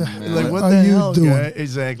all like, what the man. hell Like, what are the you hell, doing? guy?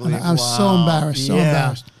 Exactly. And I was so embarrassed,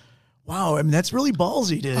 embarrassed. Wow. I mean, that's really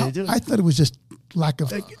ballsy to do. I thought it was just lack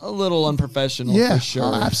of... A little unprofessional Yeah, for sure.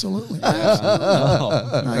 oh, absolutely.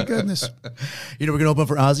 No. My goodness. We're going to open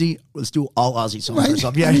for Ozzy. Let's do all Ozzy songs or Right?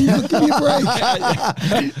 something. I mean, Yeah. give me a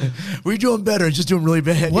break. We're doing better. Just doing really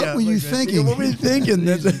bad. What were you thinking? What were you thinking?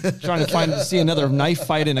 Trying to see another knife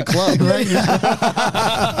fight in a club. Right?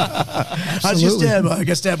 I was just stabbed. I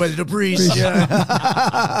got stabbed by the Duprees. Yeah.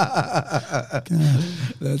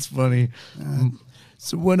 That's funny.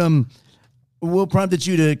 So what prompted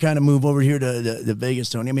you to kind of move over here to Vegas,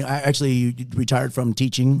 Tony? I mean, you retired from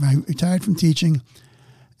teaching. I retired from teaching,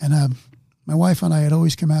 and my wife and I had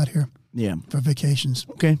always come out here Yeah. for vacations.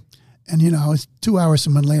 Okay. And, it's 2 hours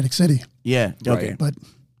from Atlantic City. Yeah. Okay. Right. But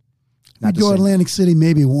Not we'd the go to same. Atlantic City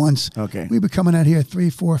maybe once. Okay. We'd be coming out here 3,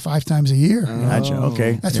 4, 5 times a year. Gotcha.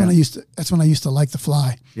 Okay. That's when I used to like to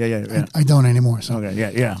fly. Yeah. I don't anymore. So, Okay.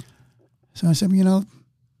 Yeah. so I said,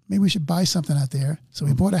 maybe we should buy something out there. So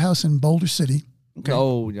we bought a house in Boulder City, Okay.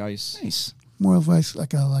 Oh, nice. Nice. more of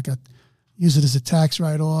like a use it as a tax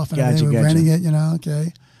write off, and Gotcha, they were gotcha. renting it.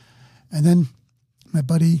 Okay. And then my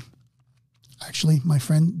buddy, actually my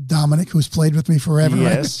friend Dominic, who's played with me forever.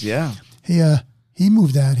 Yes. Yeah. Right? He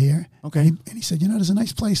moved out here. Okay. And he said, there's a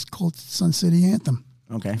nice place called Sun City Anthem,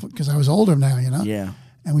 Okay. because I was older now, Yeah.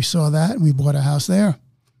 And we saw that, and we bought a house there,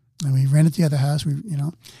 and we rented the other house.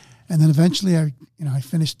 And then eventually I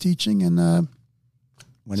finished teaching, and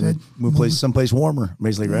said, Move place someplace warmer,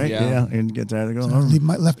 basically, right? Yeah. And get tired of going so home. leave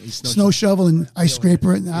my left snow shovel and ice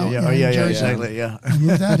scraper it out. Yeah. Oh, in yeah. Jersey. Exactly. Yeah. And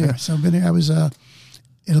moved out here. So I've been here. I was.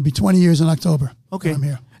 It'll be 20 years in October. Okay. I'm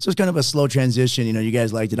here. So it's kind of a slow transition. You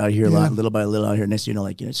guys liked it out here a Yeah. lot, little by little out here. Next,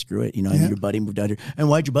 screw it. And Yeah. your buddy moved out here. And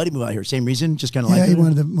why'd your buddy move out here? Same reason? Just kind of Yeah, like he it?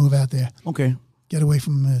 wanted to move out there, Okay. get away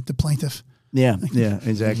from the plaintiff. Yeah. Yeah.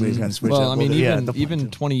 Exactly. He's kind of switched Well, up I a mean, little bit. even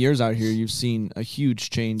 20 years out here, you've seen a huge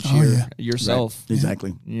change Oh, here yeah. yourself. Right.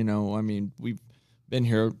 Exactly. I mean, we've been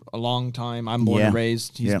here a long time. I'm born and Yeah.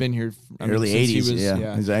 raised. He's Yeah. been here Early since he 80s, was,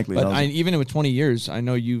 yeah, exactly. But That was- even with 20 years, I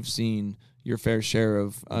know you've seen your fair share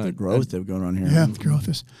of The growth that going on here. Yeah, the growth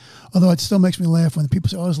is. Although it still makes me laugh when people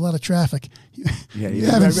say, "Oh, there's a lot of traffic." Yeah, You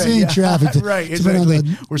haven't seen traffic. Right, It's been on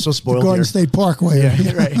exactly. We're so spoiled the Garden here. State Parkway.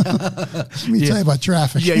 Yeah, right. Let me tell you about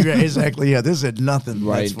traffic. Yeah, right, exactly. Yeah, this is nothing.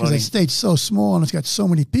 Right. That's Because funny. the state's so small and it's got so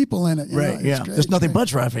many people in it. Right, It's yeah. great, There's nothing great. but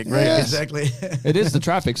traffic, right? Yes. Exactly. It is the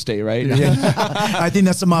traffic state, right? Yeah. I think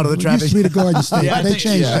that's the motto of the It used traffic. to be the Garden State. Yeah, I they think-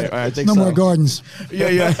 changed yeah, it. I think no so. more gardens.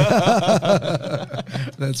 Yeah.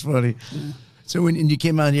 That's funny. So when you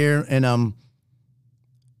came out here and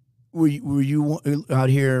were you out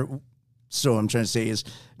here So I'm trying to say is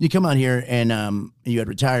you come out here and you had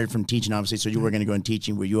retired from teaching, obviously, so you were going to go into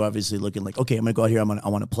teaching. Were you obviously looking like, okay, I'm going to go out here, I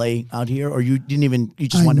want to play out here, or you didn't even, you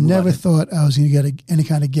just wanted to move out? I never thought I was going to get any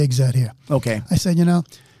kind of gigs out here. Okay. I said,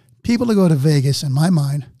 people that go to Vegas, in my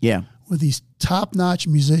mind, Yeah. were these top-notch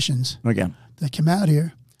musicians Okay. that come out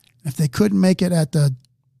here. If they couldn't make it at the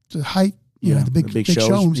height, the big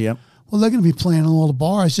shows, Yep. well, they're going to be playing in all the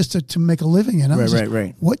bars just to make a living.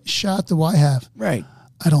 Right. What shot do I have? Right.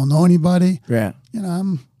 I don't know anybody. Yeah.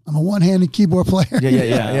 I'm a one-handed keyboard player.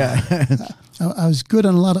 Yeah. I was good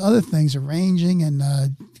on a lot of other things, arranging and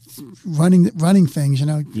running things.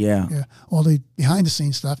 All the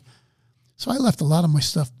behind-the-scenes stuff. So I left a lot of my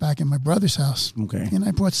stuff back in my brother's house. Okay. And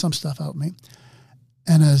I brought some stuff out with me.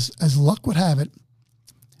 And as luck would have it,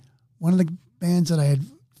 one of the bands that I had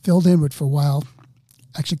filled in with for a while,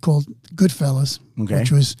 actually called Goodfellas,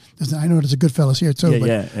 which was, I know there's a Goodfellas here too,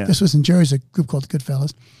 but this was in Jersey, a group called the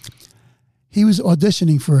Goodfellas. He was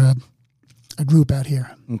auditioning for a group out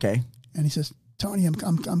here. Okay. And he says, Tony, I'm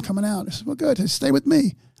coming out. I said, well, good, stay with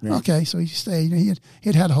me. Right. Okay, so he stayed. He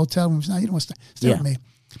had a hotel room. Now you don't want to stay with me.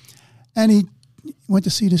 And he went to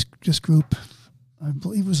see this group. I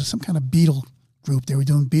believe it was some kind of Beatle group. They were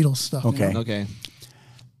doing Beatles stuff. Okay. Okay.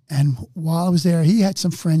 And while I was there, he had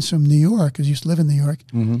some friends from New York, because he used to live in New York,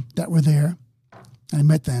 that were there. I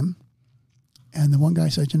met them. And the one guy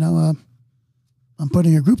said, I'm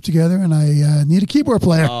putting a group together, and I need a keyboard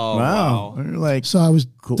player. Oh, wow. Like, so I was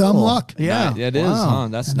dumb luck. Yeah. It is, huh?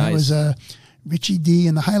 That's and nice. That was Richie D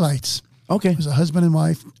and the Highlights. Okay. It was a husband and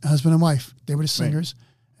wife. They were the singers.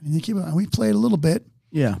 And, and we played a little bit.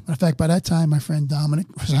 Yeah. In fact, by that time, my friend Dominic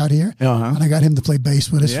was out here, Uh-huh. and I got him to play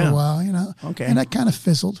bass with us for a while, Okay. And that kind of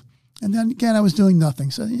fizzled. And then again, I was doing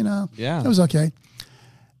nothing. So, it was okay.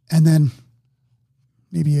 And then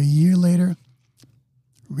maybe a year later,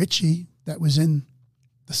 Richie, that was in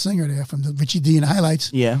the singer there from the Richie D and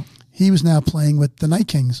Highlights, he was now playing with the Night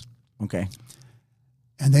Kings. Okay.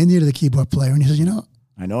 And they needed a keyboard player. And he says,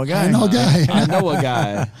 I know a guy. I know a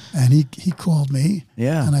guy. And he called me.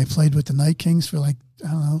 Yeah. And I played with the Night Kings for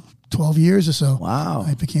 12 years or so. Wow.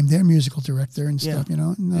 I became their musical director and stuff,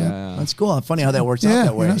 And, That's cool. Funny how that works out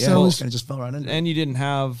that way. So it kind of just fell right into it. And you didn't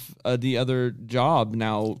have the other job.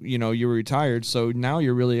 Now, you were retired. So now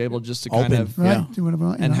you're really able just to kind of do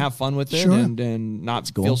whatever, and have fun with it and not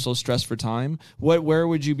feel so stressed for time.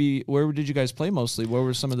 Where did you guys play mostly? Where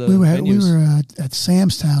were some of the venues? We were at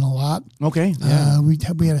Sam's Town a lot. Okay.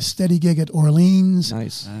 We had a steady gig at Orleans.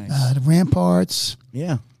 Nice. The Ramparts.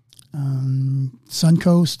 Yeah.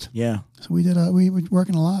 Suncoast. Yeah. So we were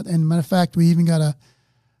working a lot. And matter of fact, we even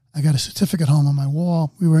I got a certificate home on my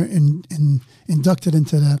wall. We were inducted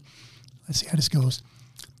into let's see how this goes,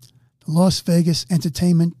 the Las Vegas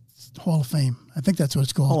Entertainment Hall of Fame. I think that's what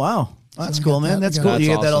it's called. Oh, wow. That's So cool, man. That's cool. That's You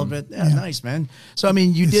get that all awesome. bit. Yeah, nice, man. So, I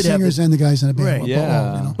mean, you did have singers and the guys in the band. Right,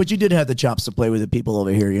 yeah. But you did have the chops to play with the people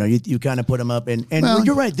over here. You kind of put them up, and Well,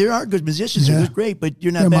 you're right. There are good musicians. They're great, but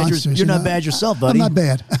you're not They're bad. monsters, You're not bad yourself, buddy. I'm not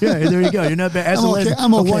bad. Yeah, there you go. You're not bad. As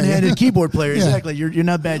I'm a okay. one-handed keyboard player, Yeah. exactly. You're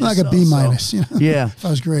not bad I'm like yourself. a B minus. Yeah. If I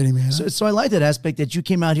was grading me. So I like that aspect that you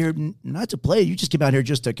came out here not to play. You just came out here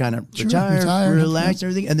just to kind of retire, relax,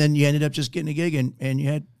 and everything, and then you ended up just getting a gig, and you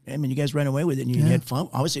had. I mean, you guys ran away with it, and you had fun.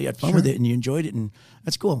 Obviously, you had fun with it, and you enjoyed it, and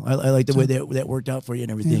that's cool. I like the way that worked out for you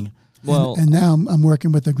and everything. Yeah. Well, and now I'm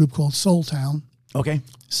working with a group called Soul Town. Okay.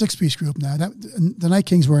 6-piece group now. The Night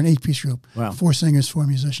Kings were an 8-piece group. Wow. 4 singers, 4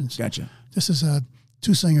 musicians. Gotcha. This is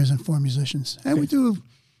 2 singers and 4 musicians, and we do.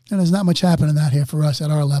 And there's not much happening out here for us at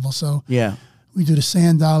our level. So we do the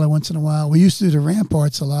Sand Dollar once in a while. We used to do the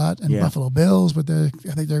Ramparts a lot and Buffalo Bills, but I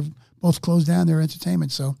think they're both closed down their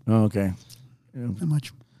entertainment. So okay. Not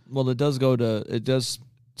much. Well, it does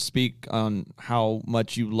speak on how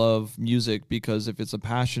much you love music, because if it's a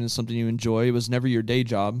passion, it's something you enjoy. It was never your day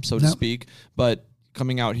job, so to speak, but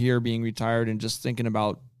coming out here, being retired, and just thinking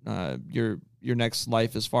about your next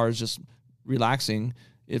life as far as just relaxing,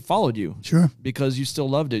 it followed you. Sure. Because you still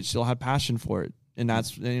loved it, you still had passion for it. And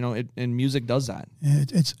that's, and music does that.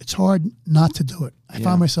 It's hard not to do it. I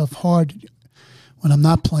find myself hard when I'm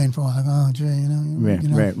not playing for a while. Like, oh,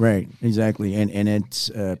 Jay, Right. Exactly. And it's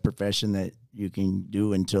a profession that you can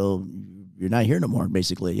do until you're not here no more,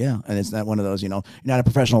 basically. Yeah. And it's not one of those, you're not a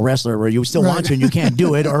professional wrestler where you still want to and you can't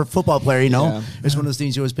do it, or a football player, It's one of those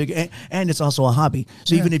things you always pick. And it's also a hobby.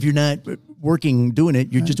 So even if you're not working doing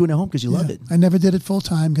it, you're just doing it at home because you love it. I never did it full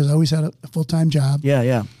time because I always had a full time job.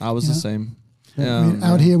 Yeah. I was the same.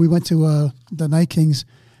 Out here, we went to the Night Kings,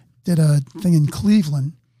 did a thing in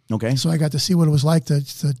Cleveland. Okay. So I got to see what it was like to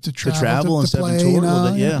travel and play, tour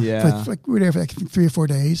a little bit, we were there for like 3 or 4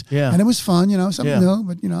 days. Yeah. And it was fun, something new.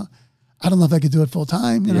 But, I don't know if I could do it full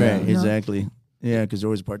time. Right, exactly. Yeah, because there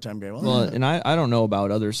was a part-time guy. Well, and I don't know about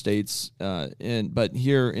other states, but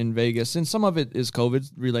here in Vegas, and some of it is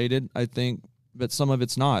COVID related, I think, but some of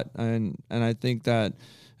it's not. And I think that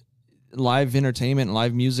live entertainment and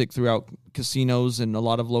live music throughout casinos and a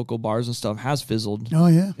lot of local bars and stuff has fizzled. Oh,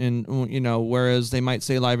 yeah. And, whereas they might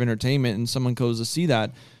say live entertainment and someone goes to see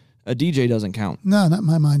that, a DJ doesn't count. No, not in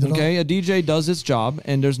my mind at all. Okay, a DJ does its job,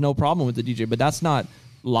 and there's no problem with the DJ, but that's not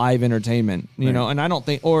live entertainment, you know, and I don't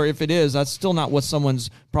think, or if it is, that's still not what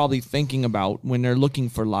someone's probably thinking about when they're looking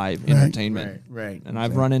for live entertainment. Right. And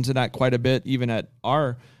I've run into that quite a bit, even at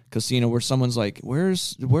our casino, where someone's like,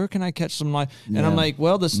 where can I catch some live? And I'm like,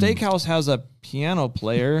 well, the steakhouse has a piano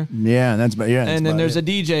player. Yeah, and then there's a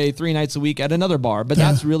DJ 3 nights a week at another bar, but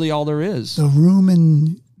that's really all there is. The room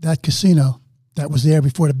in that casino that was there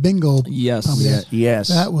before the bingo. Yes. Yes.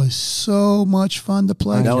 That was so much fun to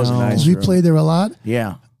play. That was nice. We played there a lot.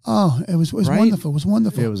 Yeah. Oh, it was wonderful. It was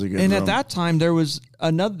wonderful. It was a good And room. at that time, there was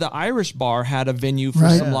the Irish bar had a venue for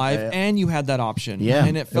some live, and you had that option. Yeah.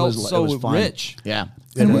 And it felt so rich. Yeah.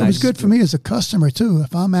 And it was good for me as a customer, too.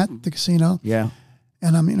 If I'm at the casino and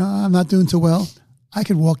I'm not doing too well, I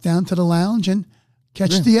could walk down to the lounge and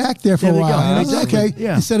catch the act there for a while. Exactly.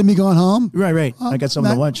 Okay. Instead of me going home. Right. I got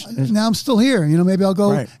something to watch. Now I'm still here. Maybe I'll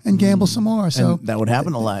go and gamble some more. So and that would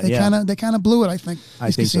happen a lot. They kind of blew it, I think.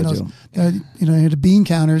 I think casinos. so too. The bean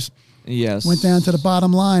counters. Yes. Went down to the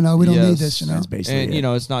bottom line. Oh, we don't need this. That's basically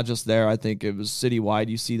and it's not just there. I think it was citywide.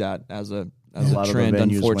 You see that as a lot of trend, the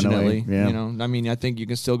venues unfortunately. went away. I mean, I think you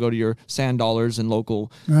can still go to your sand dollars and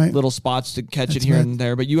local Right. little spots to catch it here and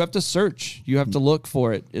there, but you have to search. You have to look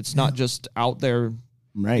for it. It's not just out there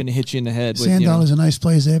going to hit you in the head. Sand Dollar's a nice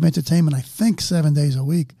place. They have entertainment, I think, 7 days a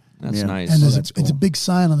week. That's nice. And it's a big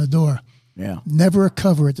sign on the door. Yeah. Never a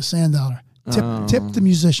cover at the Sand Dollar. Tip the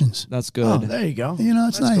musicians. That's good. Oh, there you go.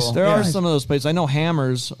 It's nice. Cool. There are some of those places. I know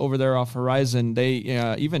Hammers over there off Horizon.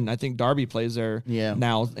 They even I think Darby plays there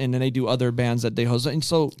now, and then they do other bands that they host. And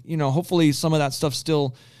so hopefully some of that stuff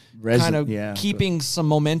still kind of keeping some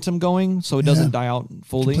momentum going, so it doesn't die out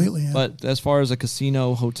fully. Completely, yeah. But as far as a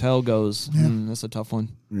casino hotel goes, that's a tough one.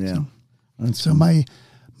 Yeah. So my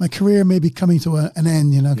career may be coming to an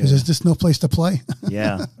end, because there's just no place to play.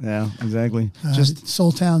 Yeah, exactly. Just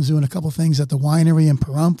Soul Town's doing a couple things at the winery in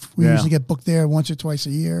Pahrump. We usually get booked there once or twice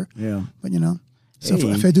a year. Yeah. But, so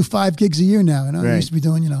if I do 5 gigs a year now, I used to be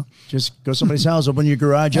doing, just go to somebody's house, open your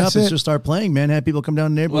garage up, and just start playing, man. Have people come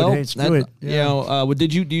down the neighborhood. Well, hey, screw it.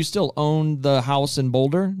 Do you still own the house in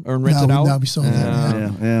Boulder or rent it out? No, we sold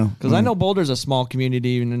that. Yeah. Because I know Boulder's a small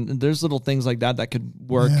community, and there's little things like that could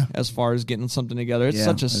work as far as getting something together. It's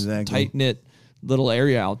such a tight-knit little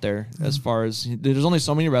area out there as far as there's only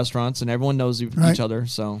so many restaurants, and everyone knows each other.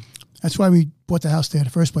 So that's why we bought the house there in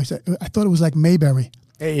the first place. I thought it was like Mayberry.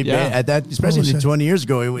 Hey, at that, especially 20 years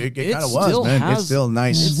ago, it kind of was, man. It's still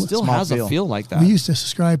nice. It still has a feel like that. We used to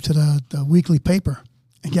subscribe to the weekly paper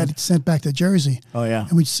and get it sent back to Jersey. Oh, yeah.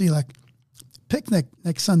 And we'd see picnic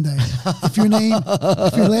next Sunday. if your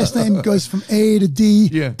last name goes from A to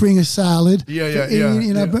D, bring a salad. Yeah.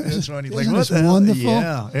 That's funny. Like, what the wonderful.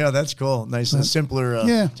 Yeah, that's cool. Nice, simpler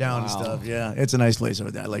town and stuff. Yeah, it's a nice place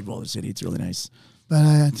over there. I like Boulder City. It's really nice. But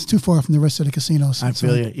it's too far from the rest of the casinos. I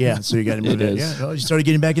feel you. Yeah, so you got to move it. Yeah, well, you started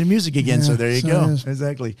getting back into music again, so there you go.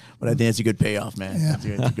 Exactly. But I think that's a good payoff, man. Yeah. That's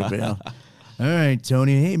a good payoff. All right,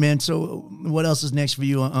 Tony. Hey, man. So, what else is next for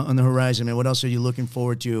you on the horizon, man? What else are you looking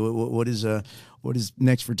forward to? What is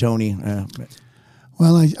next for Tony?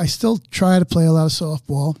 Well, I still try to play a lot of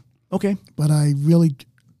softball. Okay. But I really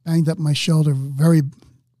banged up my shoulder very,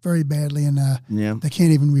 very badly, and they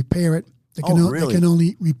can't even repair it. They can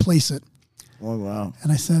only replace it. Oh, wow.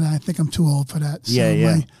 And I said, I think I'm too old for that. So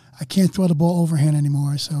I can't throw the ball overhand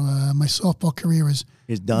anymore. So my softball career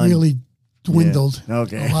is done. Really dwindled. Yeah.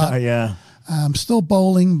 Okay. A lot. Yeah. I'm still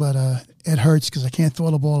bowling, but it hurts because I can't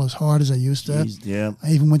throw the ball as hard as I used to. Yeah.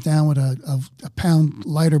 I even went down with a pound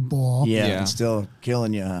lighter ball. Yeah. It's still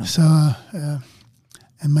killing you. Huh? So,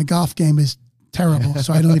 and my golf game is terrible,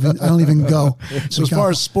 so I don't even go. So as far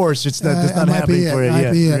as sports, that's not happening for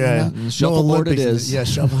you. Shuffleboard it is. Yeah,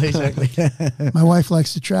 shuffle, exactly. My wife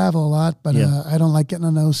likes to travel a lot, but I don't like getting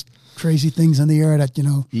on those crazy things in the air that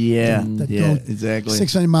that go exactly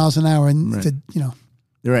 600 miles an hour and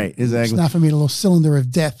Right, exactly. It's not for me, a little cylinder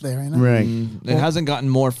of death there. You know? Right. It hasn't gotten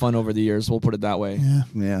more fun over the years. We'll put it that way.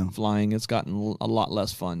 Yeah. Flying, it's gotten a lot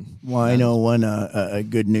less fun. Well, I know one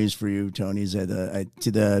good news for you, Tony, is that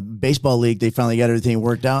to the baseball league, they finally got everything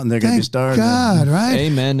worked out, and they're going to be starting. God, right?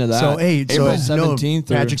 Amen to that. So, April 17th.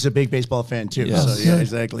 Patrick's a big baseball fan too. Yes. So, yeah,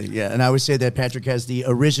 exactly. Yeah, and I would say that Patrick has the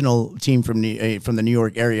original team from the New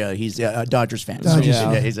York area. He's a Dodgers fan. Dodgers.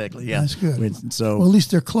 So, yeah, exactly. Yeah, that's good. So, well, at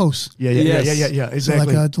least they're close. Yeah,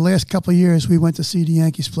 exactly. So like the last couple of years, we went to see the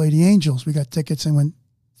Yankees play the Angels. We got tickets and went,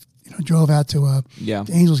 drove out to the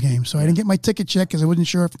Angels game. So I didn't get my ticket check because I wasn't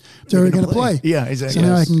sure if they were going to play. Yeah, exactly. So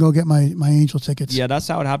now I can go get my Angel tickets. Yeah, that's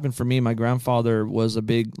how it happened for me. My grandfather was a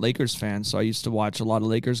big Lakers fan, so I used to watch a lot of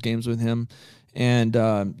Lakers games with him. And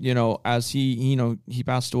as he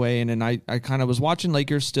passed away, and then I kind of was watching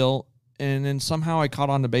Lakers still, and then somehow I caught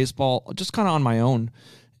on to baseball just kind of on my own.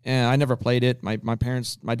 And I never played it. My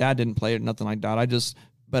dad didn't play it, nothing like that.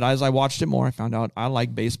 But as I watched it more, I found out I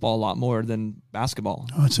like baseball a lot more than basketball.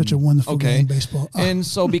 Oh, it's such a wonderful game, baseball. Oh. And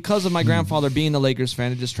so because of my grandfather being a Lakers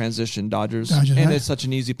fan, it just transitioned Dodgers. And right. It's such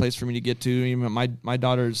an easy place for me to get to. Even my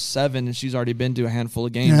daughter's 7, and she's already been to a handful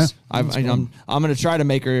of games. Yeah, I'm going to try to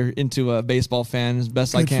make her into a baseball fan as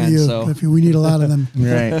best I can. Good for you. We need a lot of them.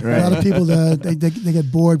 right. A lot of people, they get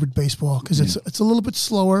bored with baseball because it's a little bit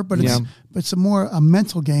slower, but it's a more a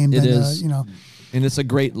mental game than, And it's a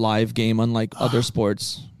great live game, unlike other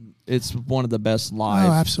sports. It's one of the best live.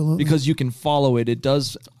 Oh, absolutely. Because you can follow it. It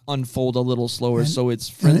does unfold a little slower, so it's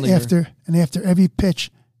friendlier. And after every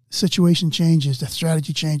pitch, the situation changes. The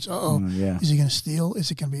strategy changes. Is he going to steal?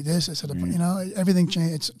 Is it going to be this? Is it everything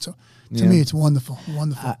changes. So to me, it's wonderful.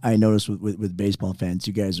 Wonderful. I noticed with baseball fans,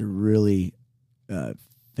 you guys are really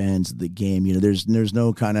fans of the game. There's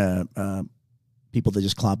no kind of people that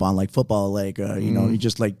just clop on like football, like you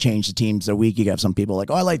just like change the teams a week. You got some people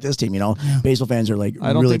like, I like this team. Baseball fans are like,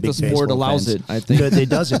 I don't really think big the sport allows fans. it. I think it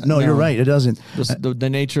doesn't. No, you're right. It doesn't. The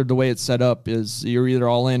nature of the way it's set up is you're either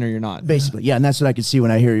all in or you're not. Basically, yeah, and that's what I could see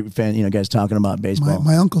when I hear guys talking about baseball.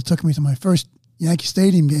 My uncle took me to my first Yankee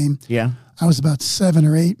Stadium game. Yeah, I was about 7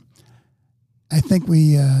 or 8. I think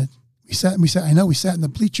we sat in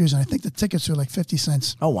the bleachers, and I think the tickets were like 50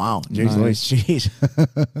 cents. Oh, wow. Jeez.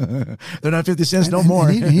 They're not 50 cents no more.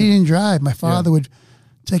 And he didn't drive. My father would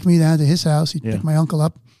take me down to his house. He'd pick my uncle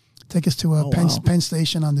up, take us to Penn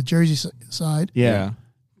Station on the Jersey side. Yeah.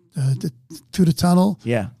 To the tunnel.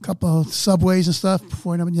 Yeah. A couple of subways and stuff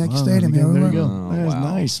before Yankee Stadium. There you go. That's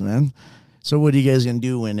nice, man. So what are you guys going to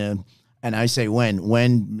do when, and I say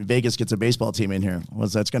when Vegas gets a baseball team in here?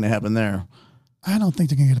 That's going to happen there? I don't think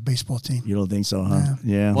they're going to get a baseball team. You don't think so, huh?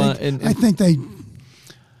 Yeah. Well, I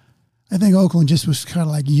think Oakland just was kind of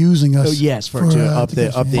like using us. Oh, yes, for up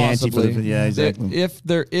the ante. Yeah, exactly. If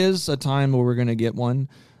there is a time where we're going to get one,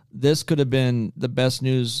 this could have been the best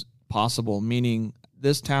news possible, meaning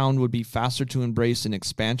this town would be faster to embrace an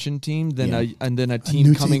expansion team than a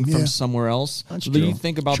team coming from somewhere else. That's true. You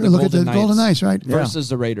think about look at the Golden Knights, right? Versus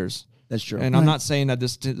the Raiders. That's true. And I'm not saying that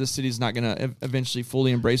this city's not going to eventually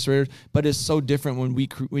fully embrace Raiders, but it's so different when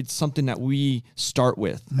it's something that we start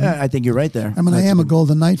with. Yeah, I think you're right there. I mean, I am a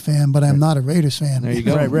Golden Knight fan, but I'm not a Raiders fan. There you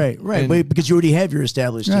go. Right. But because you already have your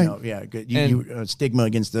established, stigma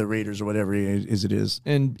against the Raiders or whatever it is.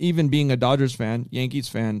 And even being a Dodgers fan, Yankees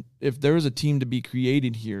fan, if there is a team to be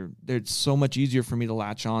created here, it's so much easier for me to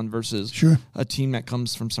latch on versus a team that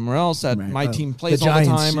comes from somewhere else that my team plays the Giants,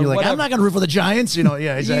 all the time. You're like, I'm not going to root for the Giants.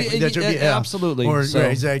 Yeah, exactly. Absolutely.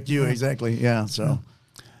 Exactly. Yeah. So,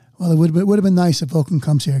 well, it would have been nice if Oakland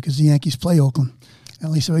comes here because the Yankees play Oakland. At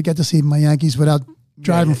least we get to see my Yankees without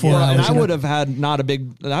driving 4 hours. And I would have had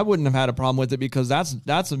I wouldn't have had a problem with it because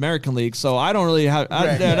that's American League. So I don't really have.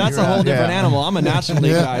 That's a whole different animal. I'm a National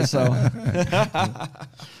League guy. So.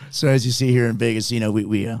 So as you see here in Vegas,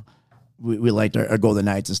 we liked our Golden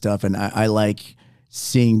Knights and stuff, and I like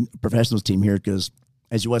seeing a professionals team here because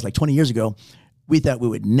as it was like 20 years ago. We thought we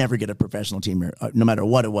would never get a professional team here, no matter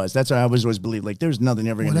what it was. That's why I always believed, like, there's nothing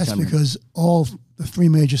ever going to come. That's because all the 3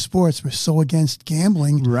 major sports were so against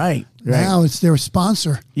gambling. Right. Now it's their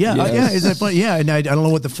sponsor. Yeah. Yes. Is that funny? Yeah. And I don't know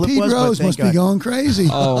what the flip Pete was. Rose but must be going crazy.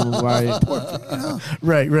 Oh,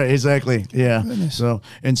 right. Right. Exactly. Yeah. Goodness. So,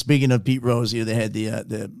 and speaking of Pete Rose, they had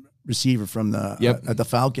the receiver from the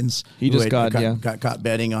Falcons. He just got caught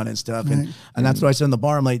betting on it and stuff. Right. And that's what I said in the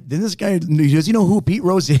bar. I'm like, then this guy, does he know who Pete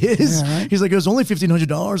Rose is? Yeah, right? He's like, it was only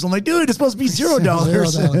 $1,500. I'm like, dude, it's supposed to be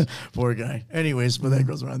 $0. Poor guy. Anyways, but that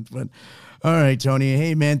goes around. But all right, Tony.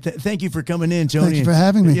 Hey, man, thank you for coming in, Tony. Thank you for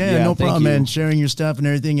having me. Yeah, no problem, man. Sharing your stuff and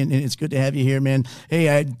everything, and it's good to have you here, man.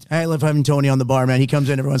 Hey, I love having Tony on the bar, man. He comes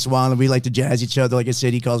in every once in a while, and we like to jazz each other. Like I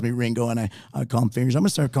said, he calls me Ringo, and I call him Fingers. I'm going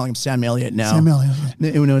to start calling him Sam Elliott now. Sam Elliott.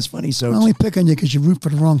 You know, it's funny. So I only pick on you because you root for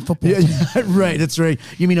the wrong football team. Right, that's right.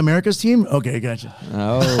 You mean America's team? Okay, gotcha.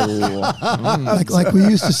 Oh. like we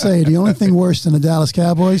used to say, the only thing worse than the Dallas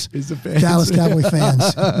Cowboys is the fans. Dallas Cowboy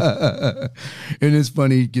fans. And it's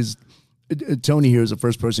funny because Tony here is the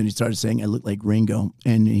first person who started saying I look like Ringo,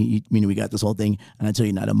 and we got this whole thing. And I tell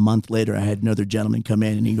you, not a month later, I had another gentleman come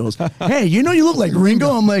in, and he goes, "Hey, you know you look like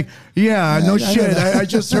Ringo." I'm like, "Yeah, no shit. I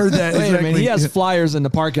just heard that." Wait a minute, he has flyers in the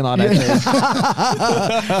parking lot. Is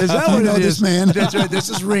that what it is, man? That's right. This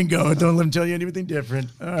is Ringo. Don't let him tell you anything different.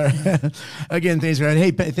 All right. Again, thanks, man.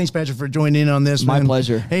 Hey, thanks, Patrick, for joining in on this. My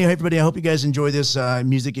pleasure. Hey, everybody. I hope you guys enjoy this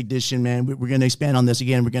music edition, man. We're going to expand on this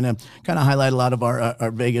again. We're going to kind of highlight a lot of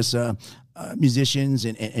our Vegas musicians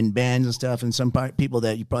and bands and stuff, and some people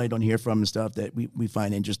that you probably don't hear from and stuff that we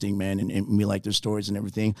find interesting, man, and we like their stories and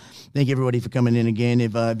everything. Thank you, everybody, for coming in again.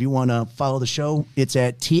 If you want to follow the show, it's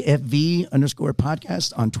at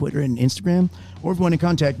TFV_podcast on Twitter and Instagram. Or if you want to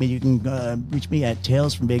contact me, you can reach me at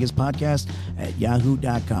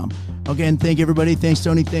talesfromvegaspodcast@yahoo.com. Again, thank you, everybody. Thanks,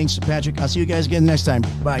 Tony. Thanks, Patrick. I'll see you guys again next time.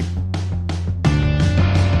 Bye.